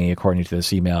 apparently, according to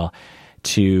this email,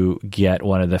 to get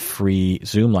one of the free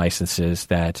Zoom licenses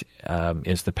that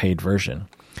is the paid version.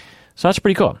 So that's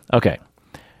pretty cool. Okay.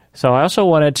 So I also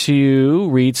wanted to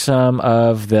read some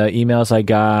of the emails I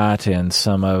got and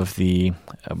some of the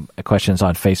questions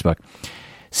on Facebook.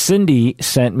 Cindy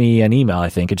sent me an email, I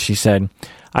think, and she said,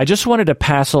 I just wanted to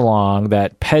pass along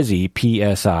that PESI,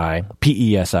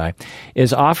 P-E-S-I,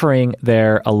 is offering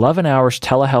their 11 hours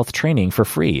telehealth training for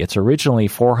free. It's originally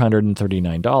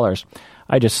 $439.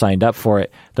 I just signed up for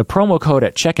it. The promo code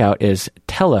at checkout is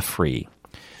TELEFREE.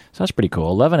 So that's pretty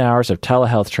cool. 11 hours of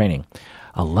telehealth training.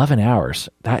 11 hours.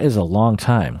 That is a long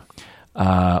time.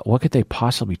 What could they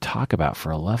possibly talk about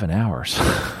for 11 hours?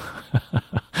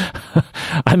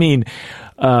 I mean,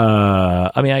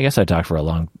 I guess I talked for a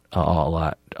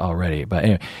lot already. But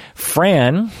anyway,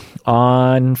 Fran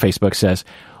on Facebook says,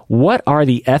 what are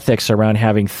the ethics around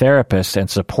having therapists and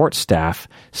support staff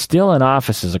still in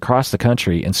offices across the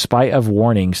country in spite of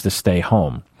warnings to stay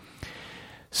home?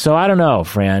 So I don't know,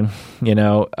 Fran.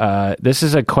 This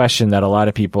is a question that a lot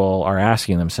of people are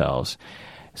asking themselves.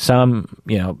 Some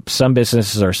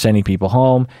businesses are sending people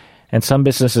home, and some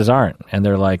businesses aren't. And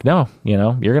they're like, no, you're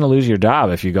going to lose your job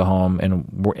if you go home.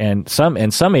 And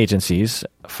some agencies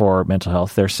for mental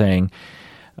health, they're saying,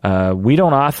 we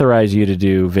don't authorize you to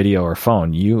do video or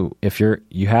phone. You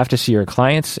have to see your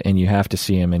clients, and you have to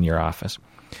see them in your office.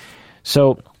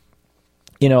 So,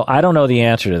 I don't know the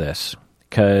answer to this.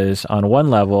 Because on one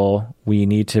level, we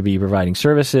need to be providing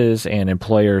services, and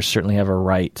employers certainly have a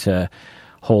right to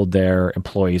hold their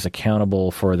employees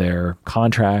accountable for their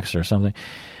contracts or something.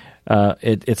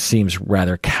 It seems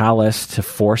rather callous to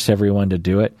force everyone to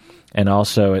do it. And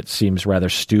also it seems rather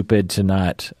stupid to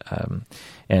not,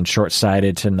 and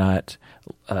short-sighted to not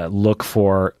look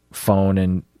for phone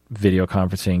and video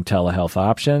conferencing telehealth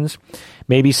options.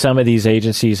 Maybe some of these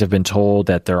agencies have been told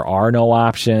that there are no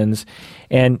options.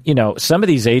 And, some of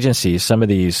these agencies, some of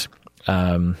these,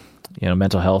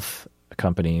 mental health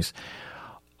companies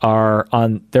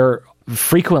they're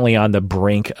frequently on the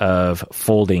brink of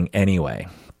folding anyway.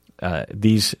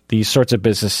 These sorts of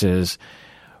businesses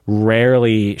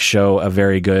rarely show a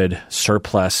very good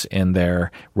surplus in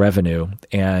their revenue,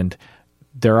 and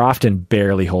they're often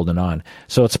barely holding on.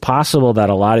 So it's possible that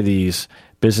a lot of these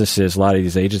businesses, a lot of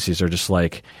these agencies are just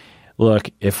like, look,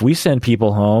 if we send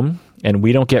people home and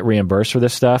we don't get reimbursed for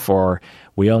this stuff, or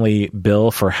we only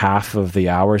bill for half of the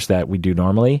hours that we do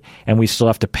normally, and we still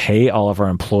have to pay all of our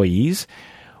employees,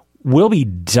 we'll be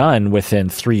done within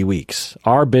 3 weeks.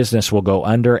 Our business will go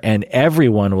under, and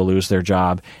everyone will lose their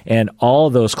job, and all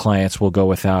of those clients will go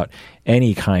without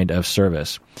any kind of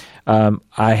service.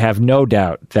 I have no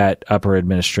doubt that upper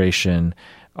administration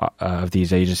of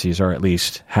these agencies are at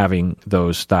least having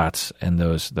those thoughts and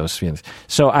those feelings.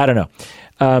 So I don't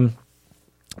know.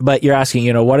 But you're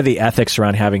asking, what are the ethics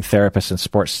around having therapists and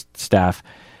support staff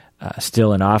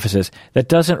still in offices? That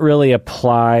doesn't really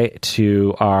apply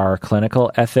to our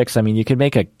clinical ethics. I mean, you could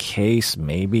make a case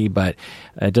maybe, but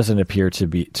it doesn't appear to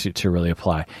be to really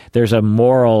apply. There's a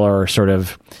moral or sort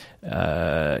of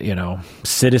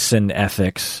citizen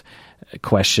ethics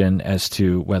question as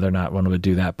to whether or not one would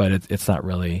do that, but it's not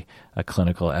really a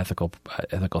clinical ethical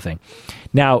thing.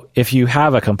 Now, if you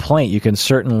have a complaint, you can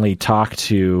certainly talk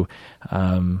to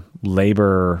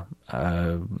labor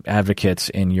advocates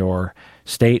in your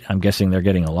state. I'm guessing they're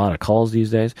getting a lot of calls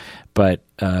these days, but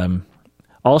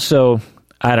also,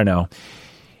 I don't know.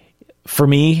 For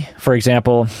me, for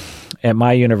example, at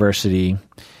my university,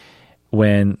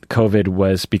 when COVID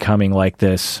was becoming like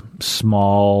this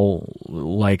small,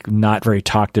 like not very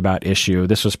talked about issue,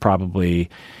 this was probably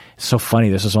so funny.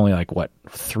 This was only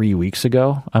 3 weeks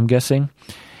ago, I'm guessing.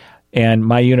 And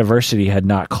my university had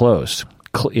not closed.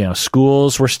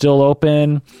 Schools were still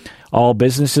open. All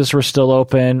businesses were still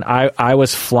open. I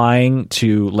was flying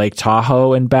to Lake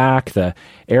Tahoe and back. The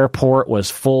airport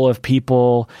was full of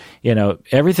people.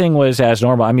 Everything was as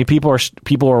normal. I mean, people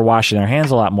were washing their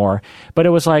hands a lot more, but it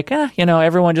was like,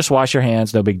 everyone just wash your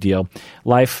hands, no big deal.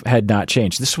 Life had not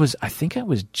changed. I think it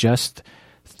was just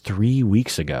 3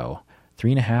 weeks ago,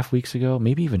 3.5 weeks ago,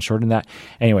 maybe even shorter than that.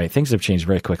 Anyway, things have changed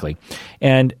very quickly.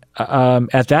 And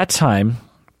at that time,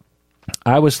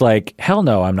 I was like, hell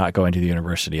no, I'm not going to the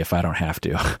university if I don't have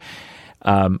to.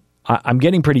 I'm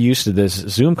getting pretty used to this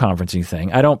Zoom conferencing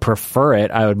thing. I don't prefer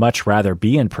it. I would much rather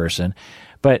be in person.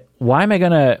 But why am I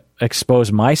going to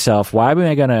expose myself? Why am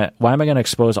I gonna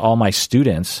expose all my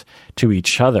students to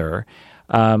each other?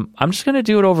 I'm just going to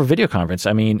do it over video conference.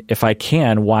 I mean, if I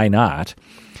can, why not?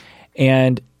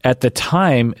 And at the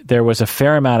time, there was a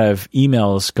fair amount of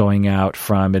emails going out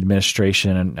from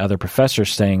administration and other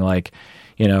professors saying, like,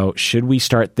 should we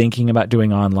start thinking about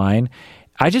doing online?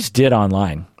 I just did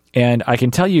online. And I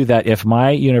can tell you that if my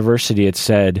university had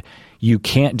said, you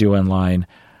can't do online,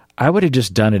 I would have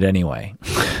just done it anyway.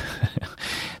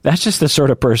 That's just the sort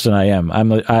of person I am.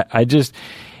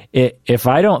 If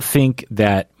I don't think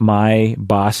that my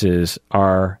bosses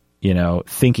are,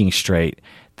 thinking straight,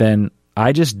 then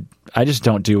I just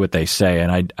don't do what they say,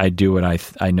 and I do what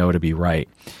I know to be right.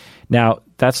 Now,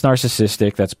 that's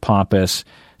narcissistic, that's pompous,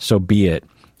 so be it.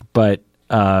 But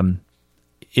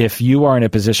if you are in a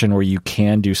position where you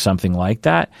can do something like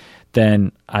that,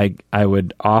 then I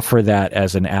would offer that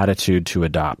as an attitude to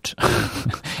adopt.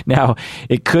 Now,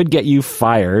 it could get you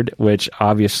fired, which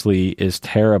obviously is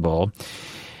terrible.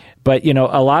 But, a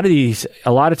lot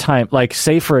of time, like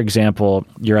say, for example,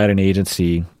 you're at an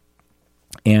agency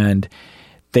and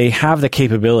they have the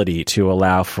capability to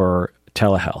allow for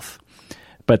telehealth,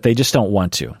 but they just don't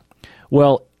want to.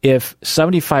 Well, if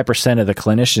 75% of the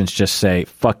clinicians just say,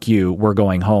 fuck you, we're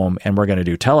going home and we're going to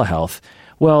do telehealth,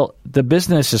 well, the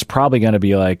business is probably going to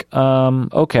be like,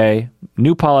 okay,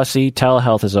 new policy,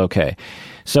 telehealth is okay.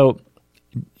 So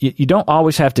you don't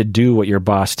always have to do what your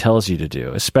boss tells you to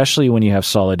do, especially when you have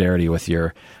solidarity with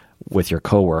your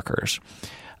coworkers.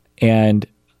 And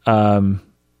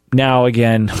now,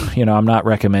 again, I'm not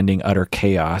recommending utter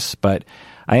chaos, but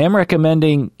I am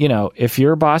recommending, if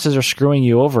your bosses are screwing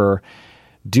you over,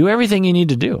 do everything you need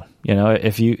to do.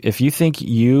 If you think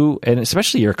you, and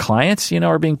especially your clients,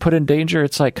 are being put in danger,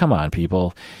 it's like, come on,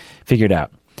 people, figure it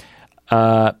out.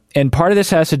 And part of this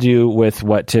has to do with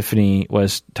what Tiffany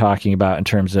was talking about in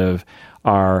terms of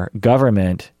our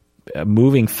government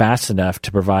moving fast enough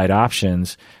to provide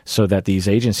options so that these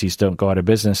agencies don't go out of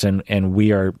business, and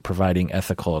we are providing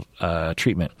ethical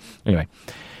treatment. Anyway,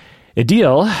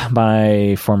 Adil,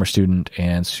 my former student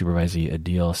and supervisee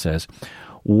Adil, says,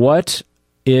 what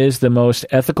is the most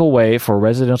ethical way for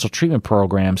residential treatment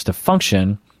programs to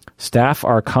function? Staff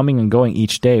are coming and going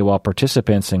each day while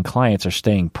participants and clients are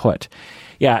staying put.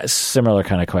 Yeah, similar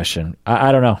kind of question.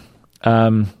 I don't know.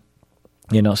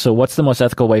 So what's the most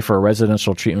ethical way for a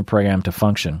residential treatment program to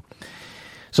function?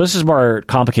 So this is more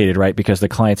complicated, right? Because the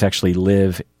clients actually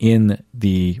live in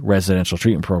the residential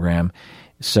treatment program.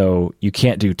 So you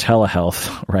can't do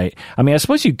telehealth, right? I mean, I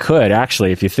suppose you could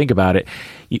actually, if you think about it.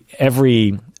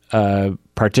 Every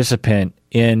participant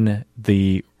in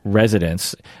the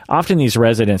residence, often these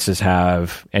residences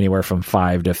have anywhere from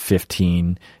 5 to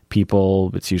 15 people.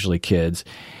 It's usually kids.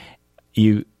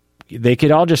 They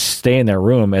could all just stay in their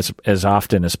room as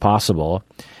often as possible.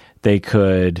 They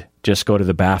could just go to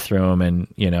the bathroom and,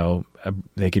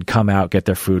 they could come out, get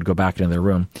their food, go back into their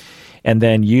room. And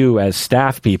then you as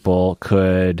staff people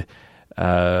could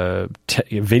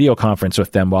video conference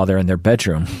with them while they're in their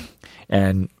bedroom.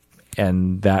 And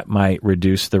that might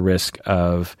reduce the risk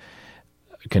of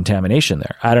contamination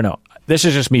there. I don't know. This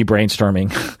is just me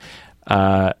brainstorming.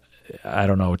 I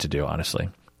don't know what to do, honestly.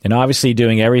 And obviously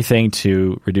doing everything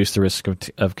to reduce the risk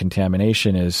of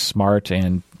contamination is smart.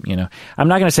 And, I'm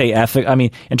not going to say ethic. I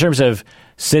mean, in terms of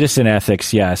citizen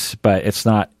ethics, yes, but it's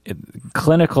not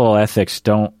clinical ethics.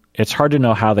 It's hard to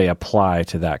know how they apply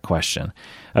to that question.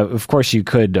 Of course, you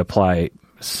could apply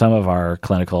some of our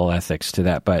clinical ethics to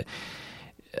that, but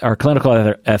our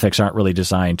clinical ethics aren't really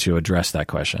designed to address that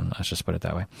question. Let's just put it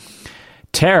that way.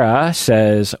 Tara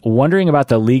says, wondering about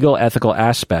the legal ethical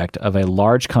aspect of a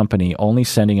large company only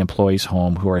sending employees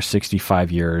home who are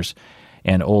 65 years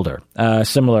and older.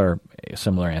 Similar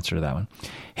answer to that one.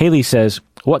 Haley says,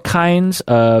 what kinds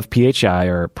of PHI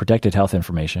or protected health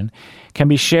information can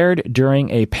be shared during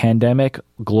a pandemic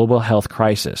global health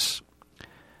crisis?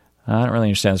 I don't really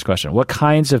understand this question. What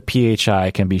kinds of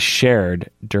PHI can be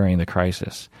shared during the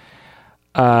crisis?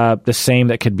 The same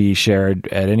that could be shared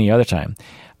at any other time.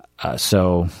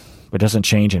 So it doesn't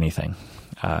change anything.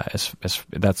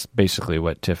 That's basically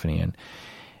what Tiffany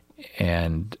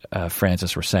and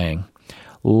Francis were saying.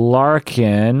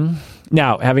 Larkin.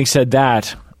 Now, having said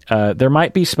that, there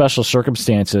might be special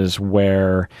circumstances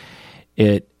where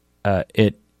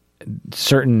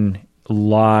certain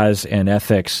laws and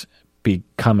ethics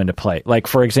come into play. Like,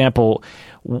 for example,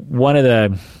 one of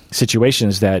the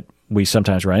situations that we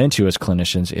sometimes run into as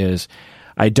clinicians is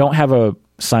I don't have a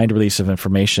signed release of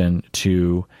information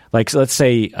to, like, let's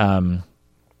say, well,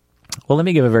 let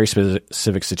me give a very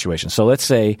specific situation. So let's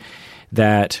say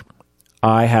that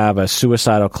I have a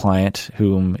suicidal client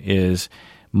whom is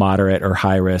moderate or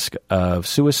high risk of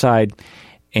suicide.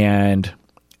 And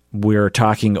we're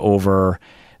talking over,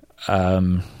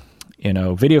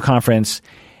 video conference,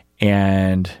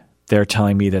 and they're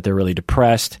telling me that they're really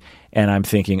depressed. And I'm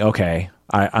thinking, okay,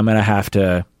 I'm going to have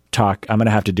to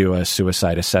do a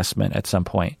suicide assessment at some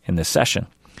point in this session.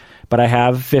 But I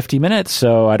have 50 minutes,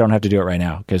 so I don't have to do it right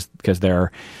now because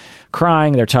they're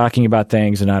crying, they're talking about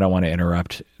things, and I don't want to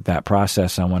interrupt that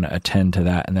process. I want to attend to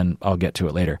that, and then I'll get to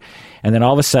it later. And then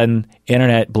all of a sudden,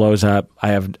 internet blows up.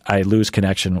 I lose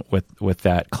connection with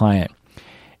that client.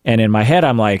 And in my head,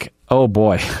 I'm like, oh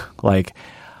boy, like,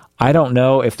 I don't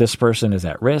know if this person is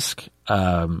at risk.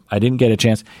 I didn't get a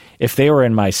chance. If they were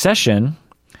in my session,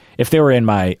 if they were in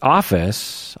my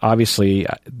office, obviously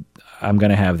I'm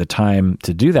going to have the time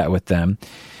to do that with them.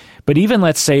 But even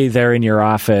let's say they're in your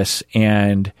office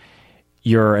and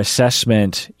your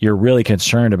assessment, you're really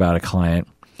concerned about a client,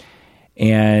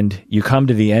 and you come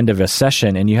to the end of a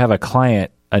session and you have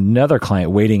another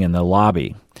client waiting in the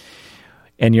lobby,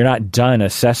 and you're not done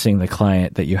assessing the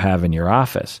client that you have in your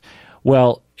office.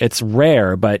 Well, it's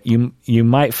rare, but you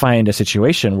might find a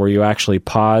situation where you actually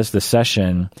pause the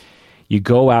session. You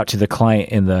go out to the client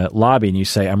in the lobby and you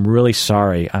say, I'm really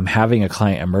sorry. I'm having a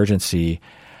client emergency.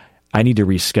 I need to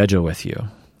reschedule with you.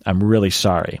 I'm really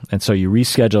sorry. And so you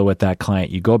reschedule with that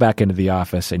client. You go back into the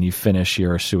office and you finish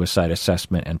your suicide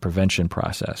assessment and prevention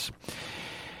process.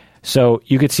 So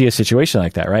you could see a situation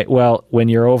like that, right? Well, when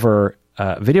you're over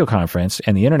video conference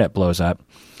and the internet blows up,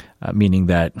 meaning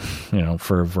that,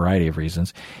 for a variety of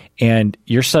reasons, and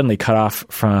you're suddenly cut off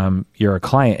from your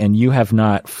client and you have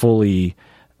not fully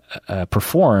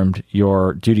performed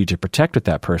your duty to protect with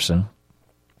that person,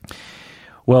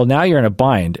 well, now you're in a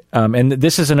bind. And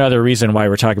this is another reason why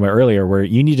we're talking about earlier, where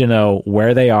you need to know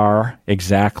where they are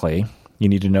exactly. You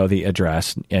need to know the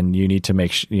address, and you need to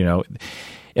make sure,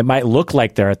 it might look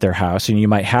like they're at their house and you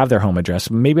might have their home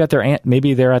address. Maybe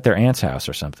they're at their aunt's house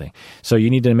or something. So you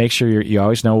need to make sure you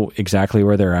always know exactly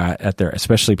where they're at their,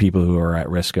 especially people who are at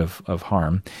risk of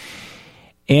harm.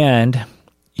 And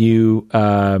you,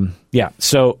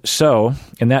 So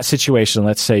in that situation,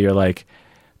 let's say you're like,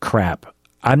 crap,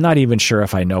 I'm not even sure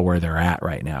if I know where they're at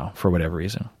right now for whatever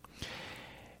reason.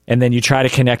 And then you try to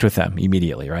connect with them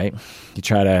immediately, right? You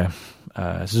try to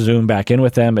Zoom back in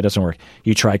with them. It doesn't work.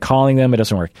 You try calling them. It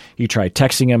doesn't work. You try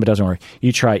texting them. It doesn't work.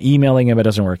 You try emailing them. It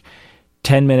doesn't work.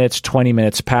 10 minutes, 20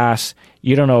 minutes pass.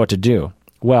 You don't know what to do.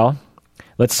 Well,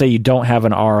 let's say you don't have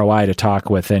an ROI to talk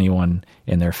with anyone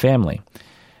in their family.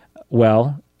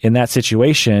 Well, in that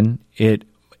situation, it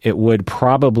would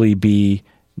probably be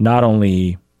not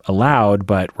only allowed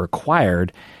but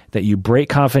required that you break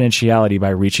confidentiality by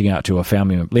reaching out to a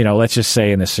family member. Let's just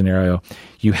say in this scenario,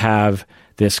 you have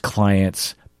this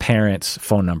client's parents'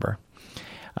 phone number.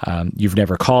 You've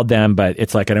never called them, but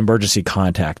it's like an emergency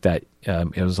contact that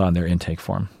it was on their intake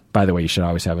form. By the way, you should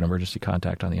always have an emergency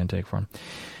contact on the intake form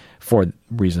for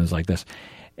reasons like this.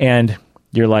 And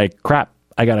you're like, crap,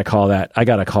 I got to call that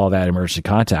emergency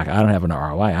contact. I don't have an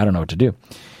ROI. I don't know what to do.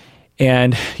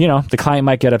 And, the client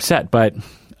might get upset, but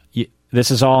this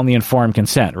is all in the informed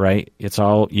consent, right?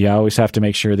 You always have to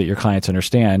make sure that your clients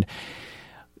understand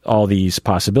all these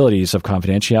possibilities of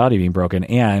confidentiality being broken.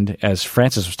 And as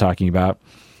Francis was talking about,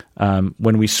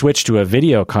 when we switch to a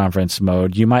video conference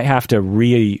mode, you might have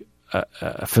to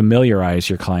familiarize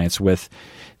your clients with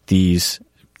these,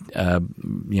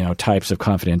 types of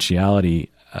confidentiality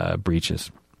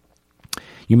breaches.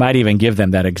 You might even give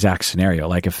them that exact scenario.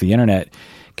 Like if the internet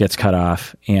gets cut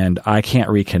off and I can't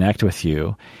reconnect with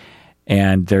you,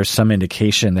 and there's some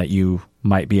indication that you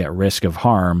might be at risk of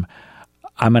harm,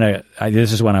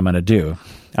 this is what I'm going to do.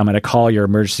 I'm going to call your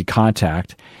emergency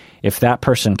contact. If that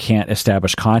person can't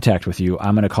establish contact with you,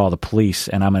 I'm going to call the police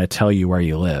and I'm going to tell you where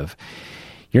you live.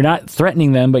 You're not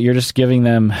threatening them, but you're just giving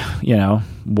them,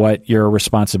 what your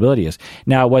responsibility is.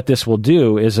 Now, what this will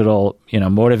do is it'll,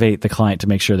 motivate the client to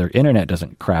make sure their internet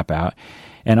doesn't crap out.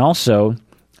 And also,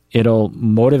 it'll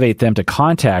motivate them to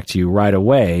contact you right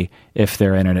away if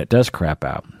their internet does crap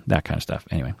out, that kind of stuff.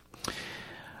 Anyway.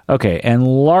 Okay, and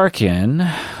Larkin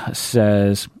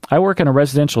says, I work in a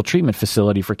residential treatment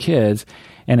facility for kids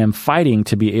and am fighting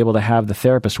to be able to have the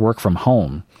therapist work from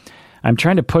home. I'm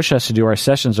trying to push us to do our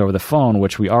sessions over the phone,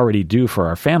 which we already do for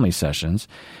our family sessions.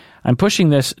 I'm pushing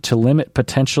this to limit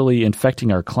potentially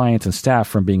infecting our clients and staff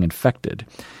from being infected.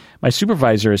 My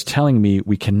supervisor is telling me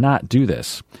we cannot do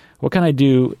this. What can I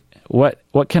do?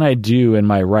 What can I do in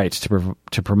my rights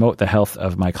to promote the health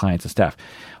of my clients and staff?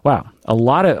 Wow,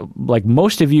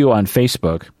 most of you on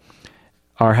Facebook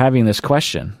are having this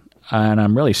question, and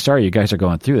I'm really sorry you guys are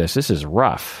going through this. This is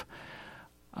rough.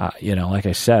 Like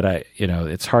I said,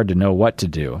 it's hard to know what to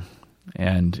do.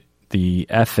 and the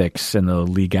ethics and the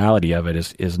legality of it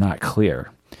is not clear.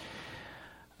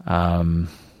 I'm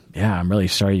really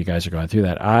sorry you guys are going through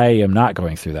that. I am not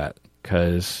going through that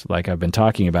because, like I've been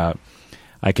talking about,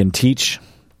 I can teach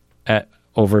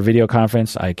over video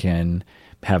conference. I can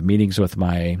have meetings with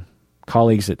my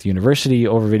colleagues at the university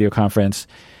over video conference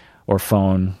or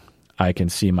phone. I can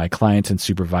see my clients and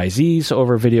supervisees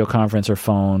over video conference or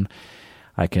phone.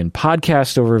 I can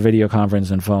podcast over video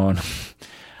conference and phone.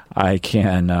 I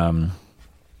can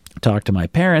talk to my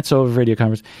parents over video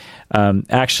conference.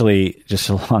 Actually, just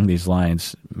along these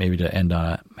lines, maybe to end on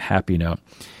a happy note,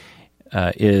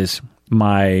 is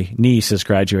my niece is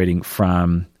graduating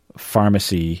from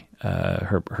pharmacy,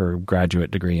 her graduate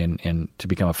degree in to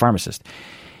become a pharmacist.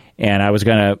 And I was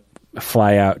going to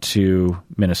fly out to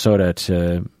Minnesota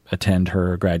to attend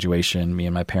her graduation, me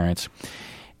and my parents.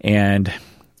 And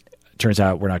it turns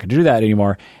out we're not going to do that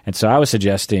anymore. And so I was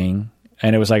suggesting,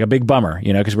 and it was like a big bummer,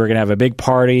 because we were going to have a big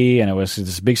party and it was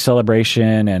this big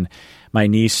celebration. And my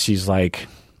niece, she's like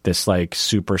this like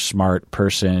super smart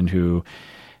person who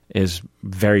is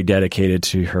very dedicated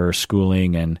to her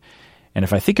schooling. And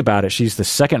if I think about it, she's the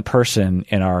second person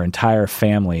in our entire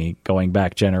family going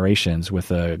back generations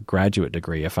with a graduate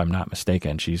degree, if I'm not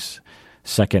mistaken. She's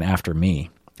second after me.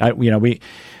 We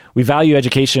value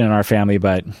education in our family,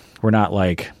 but we're not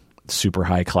like super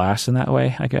high class in that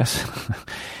way, I guess.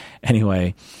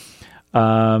 Anyway,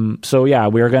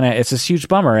 it's this huge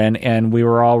bummer, and we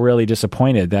were all really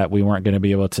disappointed that we weren't going to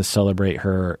be able to celebrate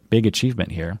her big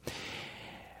achievement here.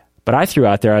 But I threw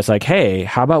out there, I was like, hey,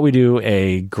 how about we do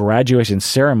a graduation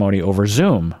ceremony over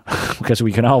Zoom? Because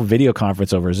we can all video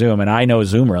conference over Zoom, and I know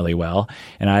Zoom really well,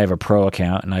 and I have a pro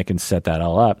account, and I can set that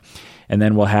all up. And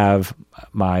then we'll have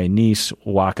my niece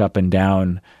walk up and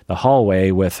down the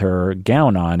hallway with her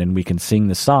gown on, and we can sing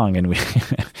the song.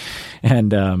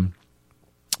 And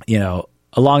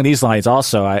along these lines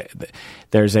also,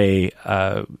 there's a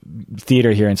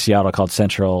theater here in Seattle called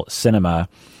Central Cinema,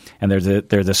 and there's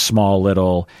a small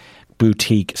little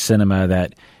boutique cinema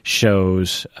that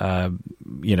shows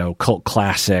cult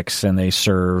classics, and they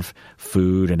serve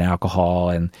food and alcohol,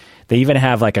 and they even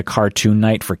have like a cartoon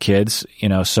night for kids,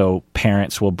 so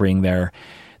parents will bring their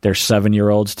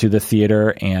 7-year-olds to the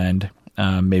theater, and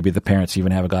maybe the parents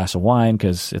even have a glass of wine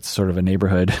because it's sort of a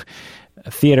neighborhood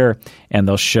theater, and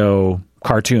they'll show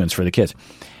cartoons for the kids.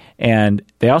 And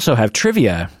they also have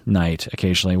trivia night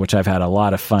occasionally, which I've had a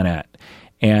lot of fun at.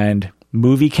 And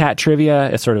Movie Cat Trivia,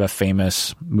 it's sort of a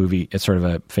famous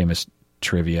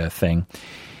trivia thing.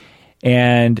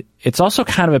 And it's also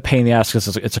kind of a pain in the ass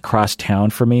because it's across town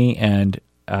for me, and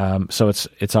so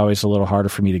it's always a little harder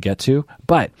for me to get to.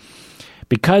 But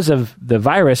because of the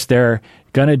virus, they're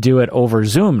going to do it over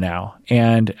Zoom now.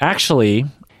 And actually,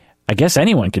 I guess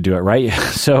anyone could do it, right?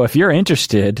 So if you're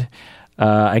interested,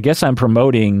 I guess I'm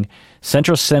promoting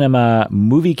Central Cinema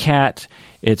Movie Cat.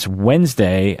 It's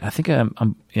Wednesday. I think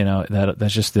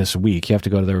that's just this week. You have to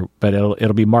go to but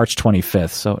it'll be March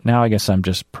 25th. So now I guess I'm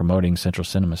just promoting Central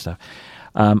Cinema stuff.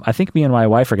 I think me and my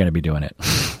wife are going to be doing it,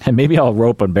 and maybe I'll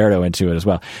rope Umberto into it as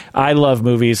well. I love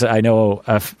movies. I know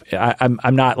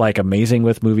I'm not like amazing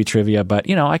with movie trivia, but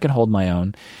I can hold my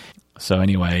own. So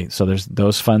anyway, there's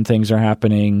those fun things are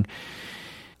happening.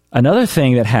 Another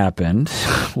thing that happened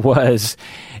was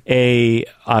a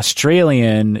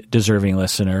Australian deserving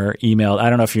listener emailed. I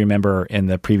don't know if you remember in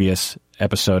the previous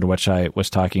episode, which I was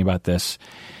talking about this.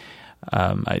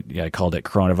 I called it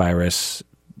coronavirus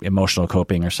emotional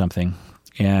coping or something.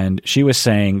 And she was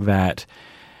saying that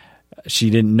she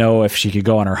didn't know if she could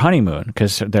go on her honeymoon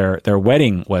because their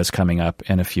wedding was coming up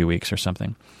in a few weeks or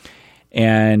something.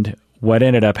 And what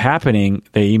ended up happening,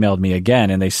 they emailed me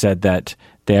again, and they said that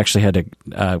they actually had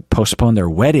to postpone their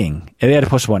wedding. They had to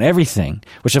postpone everything,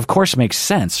 which of course makes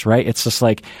sense, right? It's just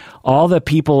like all the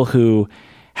people who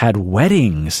had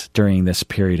weddings during this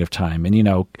period of time.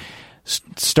 And,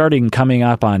 starting coming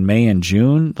up on May and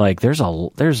June, like there's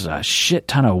a shit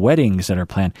ton of weddings that are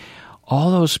planned.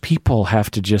 All those people have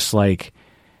to just like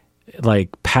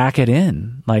pack it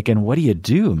in. And what do you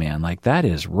do, man? That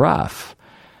is rough.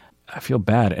 I feel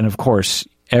bad. And of course,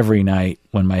 every night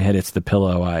when my head hits the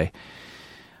pillow, I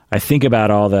think about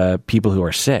all the people who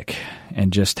are sick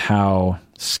and just how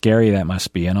scary that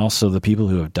must be, and also the people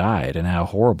who have died and how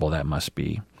horrible that must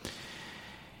be.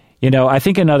 I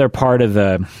think another part of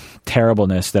the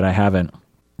terribleness that I haven't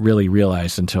really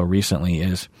realized until recently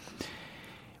is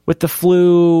with the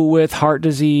flu, with heart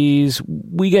disease,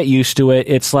 we get used to it.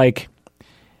 It's like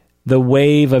the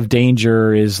wave of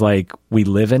danger is like we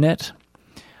live in it.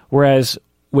 Whereas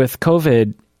with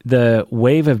COVID, the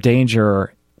wave of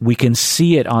danger, we can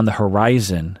see it on the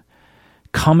horizon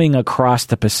coming across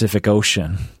the Pacific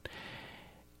Ocean.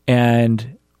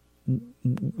 And,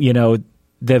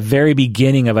 the very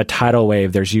beginning of a tidal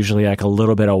wave, there's usually like a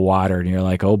little bit of water, and you're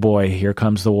like, oh boy, here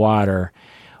comes the water.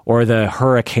 Or the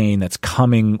hurricane that's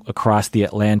coming across the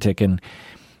Atlantic, and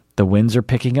the winds are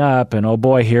picking up, and oh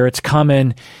boy, here it's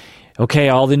coming. Okay,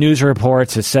 all the news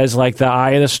reports, it says like the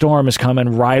eye of the storm is coming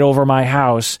right over my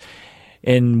house.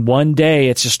 In one day,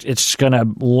 it's going to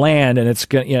land, and it's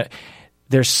going to,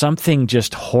 there's something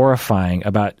just horrifying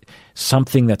about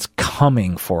something that's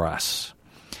coming for us.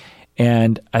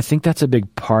 And I think that's a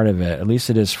big part of it, at least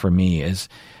it is for me, is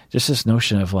just this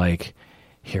notion of like,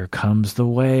 here comes the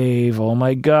wave. Oh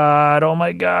my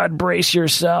God, brace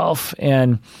yourself.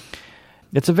 And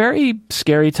it's a very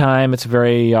scary time. It's a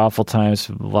very awful time. It's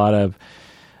a lot of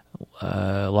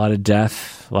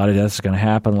death. A lot of death is going to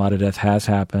happen. A lot of death has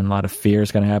happened. A lot of fear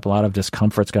is going to happen. A lot of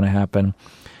discomfort is going to happen.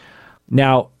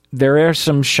 Now, there are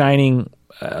some shining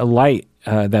light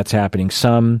that's happening.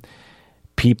 Some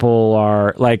people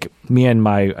are, like me and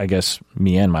my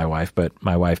wife, but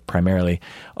my wife primarily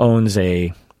owns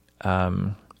a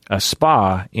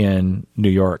spa in New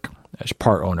York, as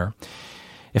part owner.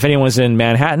 If anyone's in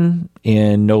Manhattan,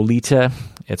 in Nolita,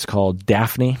 it's called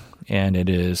Daphne, and it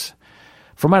is,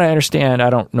 from what I understand,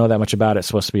 I don't know that much about it, it's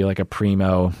supposed to be like a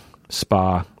primo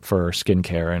spa for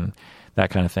skincare and that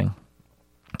kind of thing.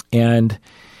 And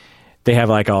they have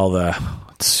like all the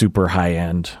super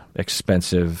high-end,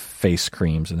 expensive face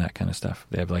creams and that kind of stuff.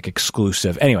 They have like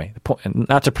exclusive, anyway,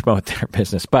 not to promote their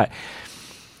business, but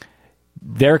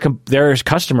their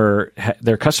customers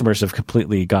have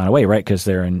completely gone away, right? Because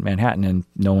they're in Manhattan and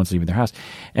no one's leaving their house.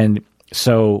 And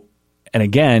so, and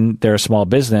again, they're a small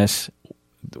business.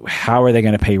 How are they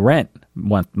going to pay rent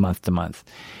month to month?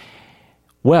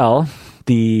 Well,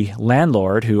 the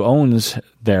landlord who owns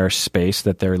their space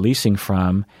that they're leasing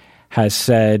from has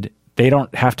said they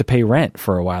don't have to pay rent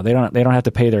for a while. They don't have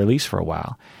to pay their lease for a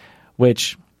while,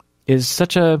 which is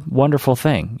such a wonderful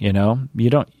thing. You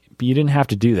didn't have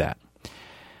to do that.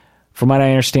 From what I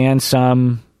understand,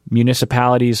 some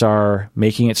municipalities are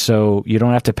making it so you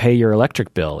don't have to pay your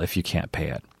electric bill if you can't pay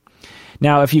it.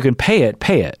 Now, if you can pay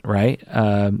it, right?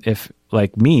 If,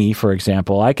 like me, for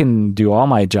example, I can do all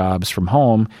my jobs from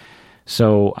home,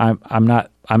 so I'm not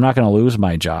going to lose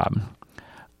my job.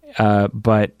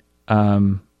 But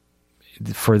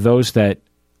for those that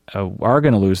are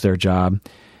going to lose their job,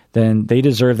 then they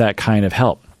deserve that kind of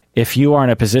help. If you are in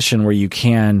a position where you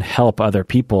can help other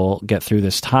people get through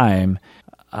this time,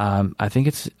 I think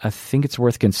it's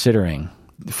worth considering.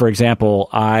 For example,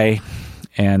 I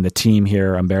and the team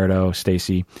here, Umberto,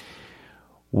 Stacy,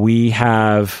 we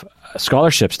have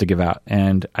scholarships to give out,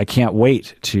 and I can't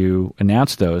wait to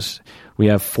announce those. We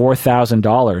have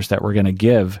 $4,000 that we're going to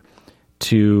give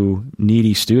to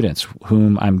needy students,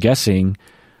 whom I'm guessing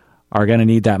are going to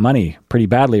need that money pretty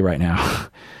badly right now.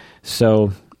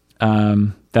 So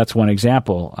that's one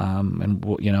example. And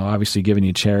obviously giving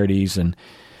to charities and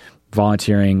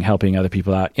volunteering, helping other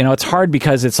people out. It's hard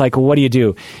because it's like, well, what do you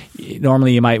do?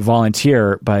 Normally you might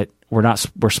volunteer, but we're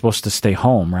supposed to stay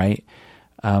home, right?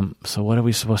 So what are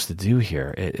we supposed to do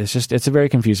here? It's a very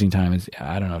confusing time.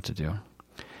 I don't know what to do.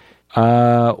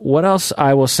 What else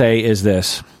I will say is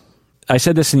this. I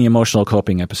said this in the emotional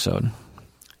coping episode.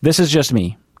 This is just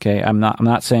me. Okay. I'm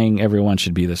not saying everyone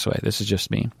should be this way. This is just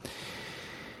me.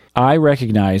 I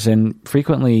recognize and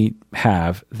frequently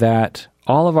have that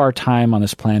all of our time on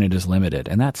this planet is limited,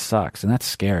 and that sucks, and that's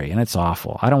scary, and it's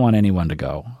awful. I don't want anyone to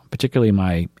go, particularly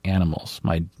my animals,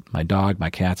 my dog, my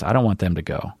cats. I don't want them to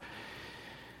go.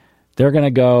 They're going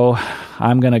to go.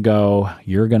 I'm going to go.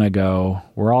 You're going to go.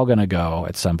 We're all going to go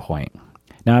at some point.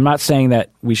 Now, I'm not saying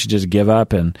that we should just give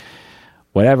up and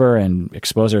whatever and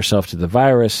expose ourselves to the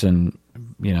virus and,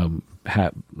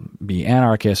 be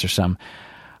anarchists or something.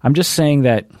 I'm just saying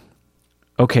that,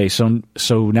 okay, so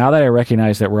now that I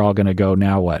recognize that we're all going to go,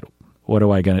 now what? What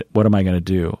am I going to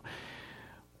do?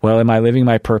 Well, am I living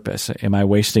my purpose? Am I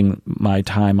wasting my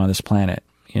time on this planet?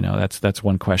 That's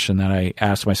one question that I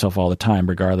ask myself all the time,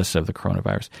 regardless of the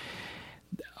coronavirus.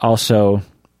 Also,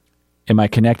 am I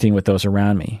connecting with those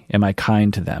around me? Am I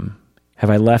kind to them? Have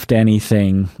I left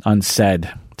anything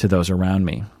unsaid to those around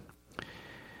me?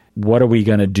 What are we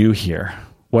going to do here?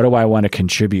 What do I want to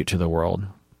contribute to the world?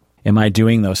 Am I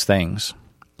doing those things?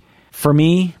 For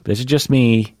me, this is just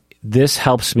me, this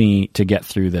helps me to get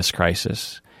through this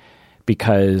crisis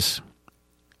because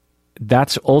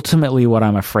that's ultimately what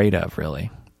I'm afraid of,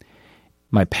 really.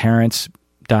 My parents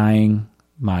dying,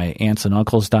 my aunts and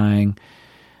uncles dying,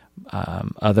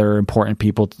 other important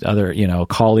people, other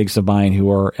colleagues of mine who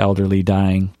are elderly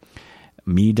dying,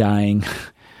 me dying,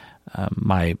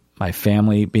 my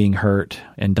family being hurt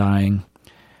and dying.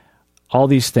 All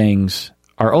these things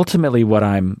are ultimately what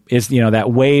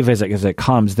that wave as it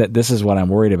comes, that this is what I'm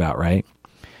worried about, right?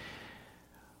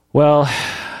 Well,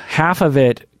 half of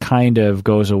it kind of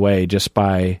goes away just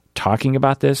by talking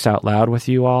about this out loud with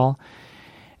you all.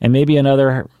 And maybe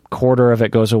another quarter of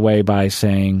it goes away by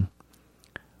saying,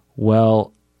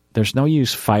 well, there's no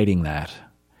use fighting that.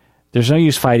 There's no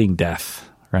use fighting death,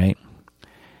 right?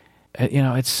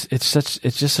 It's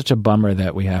just such a bummer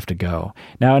that we have to go.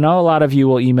 Now, I know a lot of you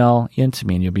will email into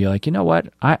me and you'll be like, you know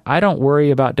what? I don't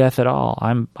worry about death at all.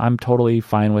 I'm totally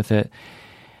fine with it.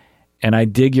 And I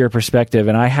dig your perspective,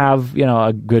 and I have,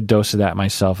 a good dose of that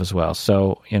myself as well.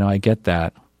 So, I get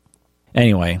that.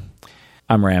 Anyway,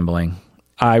 I'm rambling.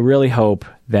 I really hope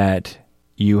that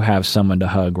you have someone to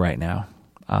hug right now.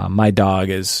 My dog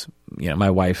is,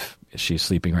 my wife, she's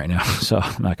sleeping right now, so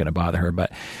I'm not going to bother her,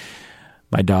 but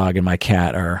my dog and my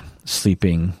cat are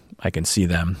sleeping. I can see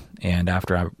them. And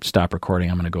after I stop recording,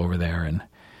 I'm going to go over there and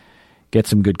get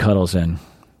some good cuddles in,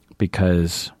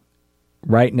 because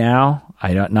right now,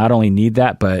 I not only need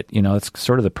that, but, it's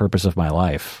sort of the purpose of my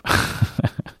life.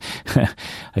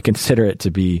 I consider it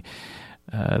to be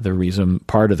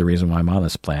part of the reason why I'm on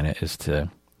this planet is to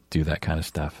do that kind of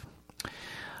stuff.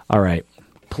 All right.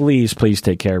 Please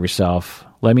take care of yourself.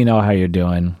 Let me know how you're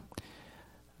doing.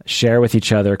 Share with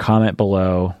each other. Comment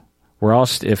below. We're all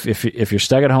if you're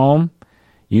stuck at home,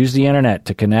 use the internet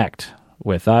to connect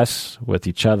with us, with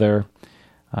each other.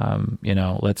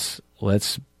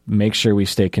 Let's make sure we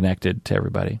stay connected to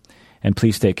everybody. And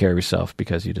please take care of yourself,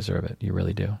 because you deserve it. You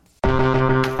really do.